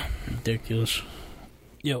point, Ridiculous.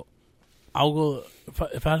 Yo, I'll go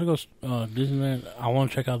if I have to go Disneyland. I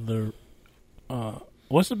want to check out their.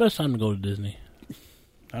 What's the best time to go to Disney?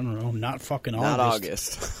 I don't know. Not fucking August. Not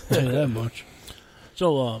August. I'll tell you that much.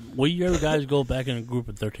 So, will you ever guys go back in a group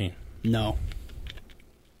of 13? No.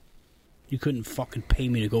 You couldn't fucking pay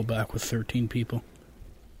me to go back with 13 people.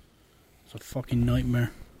 It's a fucking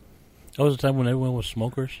nightmare. That was the time when everyone was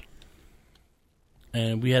smokers.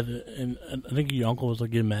 And we had, and I think your uncle was like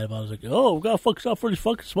getting mad about it. I was like, oh, we gotta fuck stuff for these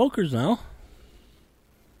fucking smokers now.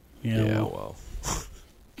 Yeah, well.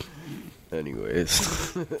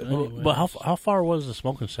 Anyways. But how far was the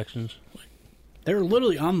smoking sections? They were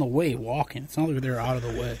literally on the way walking. It's not like they were out of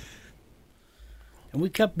the way. And we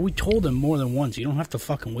told them more than once, you don't have to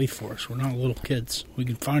fucking wait for us. We're not little kids. We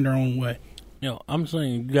can find our own way. I'm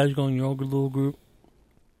saying, you guys go in your own little group?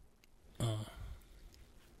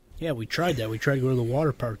 Yeah, we tried that. We tried to go to the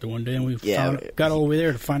water park the one day, and we got all the way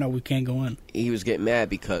there to find out we can't go in. He was getting mad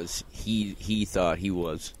because he thought he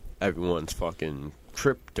was everyone's fucking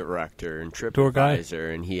trip director and trip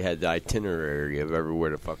advisor, and he had the itinerary of everywhere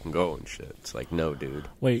to fucking go and shit. It's like, no, dude.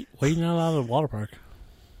 Wait, why are you not allowed at the water park?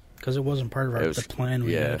 Because it wasn't part of the plan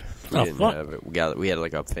we had. We Oh, didn't fuck. have it. We had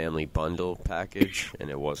like a family bundle package,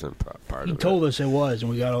 and it wasn't part He of it. told us it was,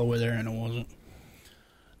 and we got all the way there, and it wasn't.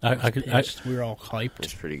 We were all hyped.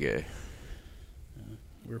 It's pretty gay.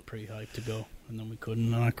 We were pretty hyped to go, and then we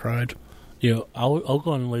couldn't, and I cried. Yo, I'll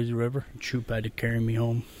go on the lazy river. Troop had to carry me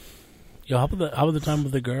home. Yo, how about the time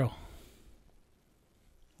with the girl?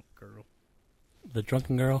 Girl. The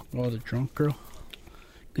drunken girl? Oh, the drunk girl?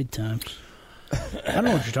 Good times. I don't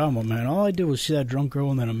know what you're talking about, man. All I did was see that drunk girl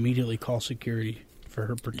and then immediately call security for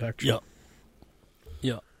her protection. Yeah.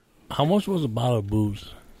 Yeah. How much was a bottle of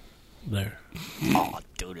booze there? Oh,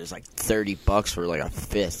 dude, it's like $30 for like a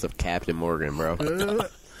fifth of Captain Morgan, bro.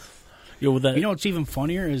 Yo, with that, You know what's even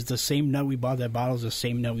funnier is the same night we bought that bottle is the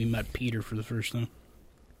same night we met Peter for the first time.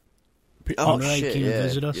 Oh, Right, shit, came to yeah.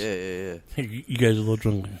 visit us? Yeah. hey, you guys are a little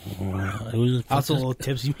drunk. It was I was a little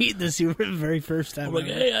tipsy meeting this year for the very first time. I'm like,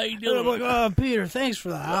 hey, how you And doing? I'm like, oh, Peter, thanks for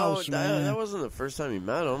the house, No, man. that wasn't the first time you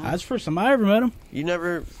met him. That's the first time I ever met him. You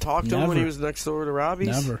never talked to him when he Never. was next door to Robbie's?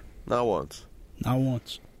 Never. Not once. Not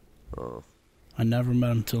once. Oh, I never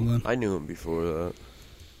met him till then. I knew him before that.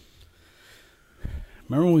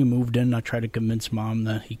 Remember when we moved in and I tried to convince Mom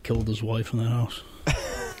that he killed his wife in that house?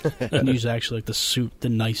 And he's actually like the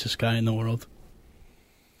nicest guy in the world.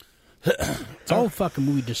 It's all fucking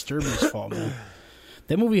movie Disturbing's fault, man.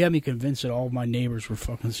 That movie had me convinced that all of my neighbors were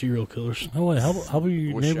fucking serial killers. Oh, wait, how about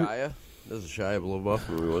your Was neighbor? Shia? That was a Shia LaBeouf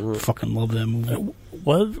movie, wasn't it? Fucking love that movie.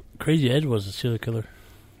 What if Crazy Ed was a serial killer?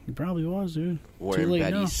 He probably was, dude. Wearing too late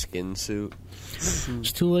Betty's now. skin suit.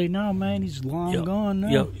 It's too late now, man. He's long gone now.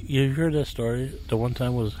 Yo, you heard that story? The one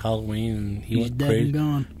time was Halloween and he He's went dead crazy. and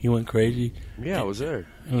gone. He went crazy. Yeah, I was there.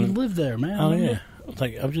 He lived there, man. Oh Remember? yeah. It's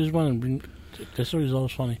like I'm just wondering. That story's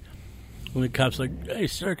always funny. When the cops like, "Hey,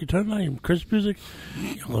 sir, can you turn on your Christmas music?"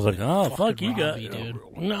 I was like, "Oh, fuck you Robbie, got, dude.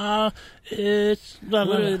 Nah, it's blah,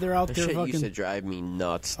 blah, Literally, blah." they're out That there shit fucking. used to drive me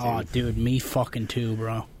nuts, dude. Oh, dude, me fucking too,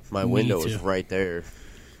 bro. My Me window was too. right there.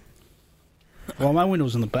 Well, my window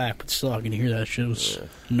was in the back, but still, I can hear that shit. It was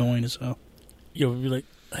annoying as hell. You'll be like,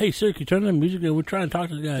 "Hey, sir, can you turn on the music? We're trying to talk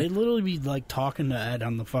to the guy." They'd literally be like talking to Ed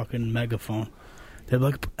on the fucking megaphone. They'd be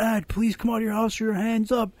like, "Ed, please come out of your house with your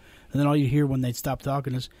hands up." And then all you hear when they'd stop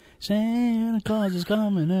talking is, "Santa Claus is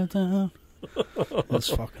coming to town." That's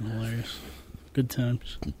fucking hilarious. Good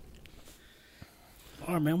times.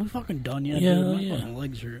 All right, man, we fucking done yet? Yeah, dude? My yeah. fucking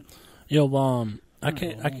legs hurt. Yo, I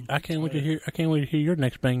can't wait to hear your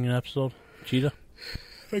next banging episode, Cheetah.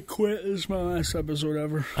 I quit. This is my last episode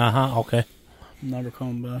ever. Okay. I'm never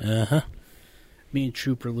coming back. Uh-huh. Me and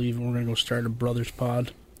Troop are leaving. We're gonna go start a brothers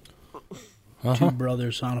pod. 2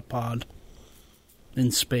 brothers on a pod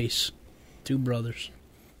in space. 2 brothers.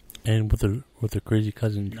 And with their crazy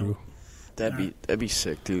cousin Drew. That'd be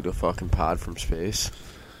sick, dude. A fucking pod from space.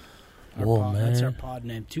 Whoa, Pod, man. that's our pod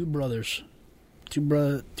name. 2 brothers. Two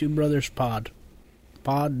brothers pod.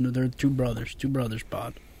 Pod. No, they're 2 brothers. 2 brothers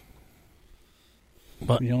pod.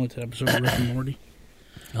 But You know, it's an episode of Rick and Morty.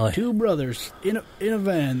 oh, yeah. 2 brothers in a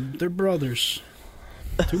van. They're brothers.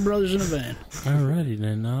 2 brothers in a van. Alrighty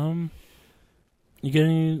then. You got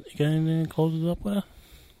anything to close it up with?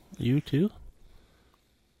 You too?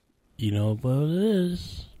 You know what it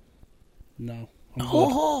is. No. I'm good.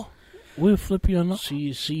 Oh, we'll flip you on that.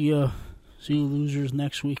 See you losers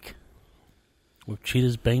next week. With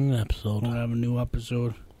Cheetah's banging episode. We'll have a new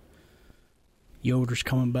episode. Yoder's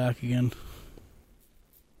coming back again.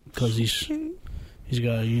 Because he's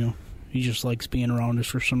got, he just likes being around us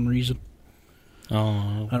for some reason.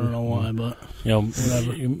 Oh, I don't know why, but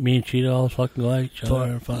whatever. Me and Cheetah always fucking like each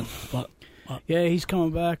other. Fuck. yeah, he's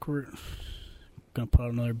coming back. We're gonna put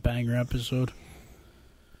out another banger episode.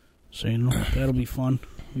 So that'll be fun.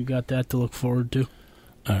 We got that to look forward to.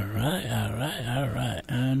 All right.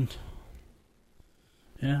 And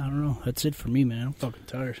yeah, I don't know. That's it for me, man. I'm fucking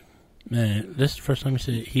tired. Man, this is the first time he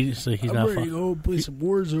said he's I'm not ready to fucking. go play some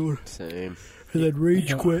Warzone Same. and then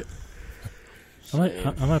rage quit. I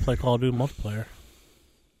might play Call of Duty multiplayer.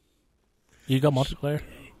 You got multiplayer?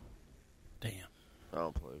 Damn. I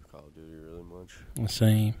don't play Call of Duty really much. The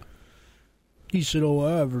same. He said, "Oh,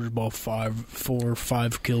 I average about 4 or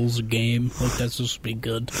 5 kills a game. Like that's supposed to be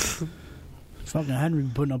good." Fucking Henry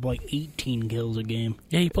putting up like 18 kills a game.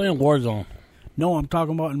 Yeah, you play on Warzone. No, I'm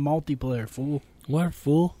talking about in multiplayer, fool. What,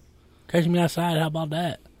 fool? Catch me outside. How about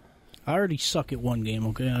that? I already suck at one game.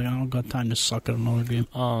 Okay, I don't got time to suck at another game.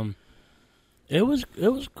 It was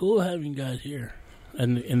cool having you guys here,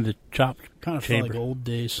 and in the chop Kind of chamber. felt like old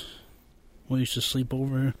days. We used to sleep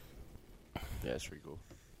over here. Yeah, it's pretty cool.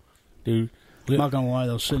 Dude. I'm not gonna lie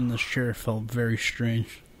though, sitting in this chair felt very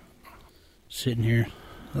strange. Sitting here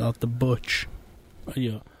without the butch.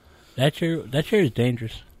 Yeah, that chair is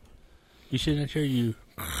dangerous. You sit in that chair, you...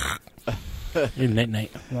 night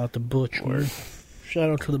night. About the Butch, man. Shout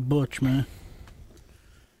out to the Butch, man.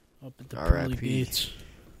 Up at the pearly gates.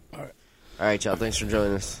 All right, y'all. Thanks for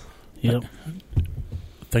joining us. Yep.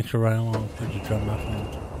 Thanks for riding along. Thanks for dropping my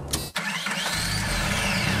phone.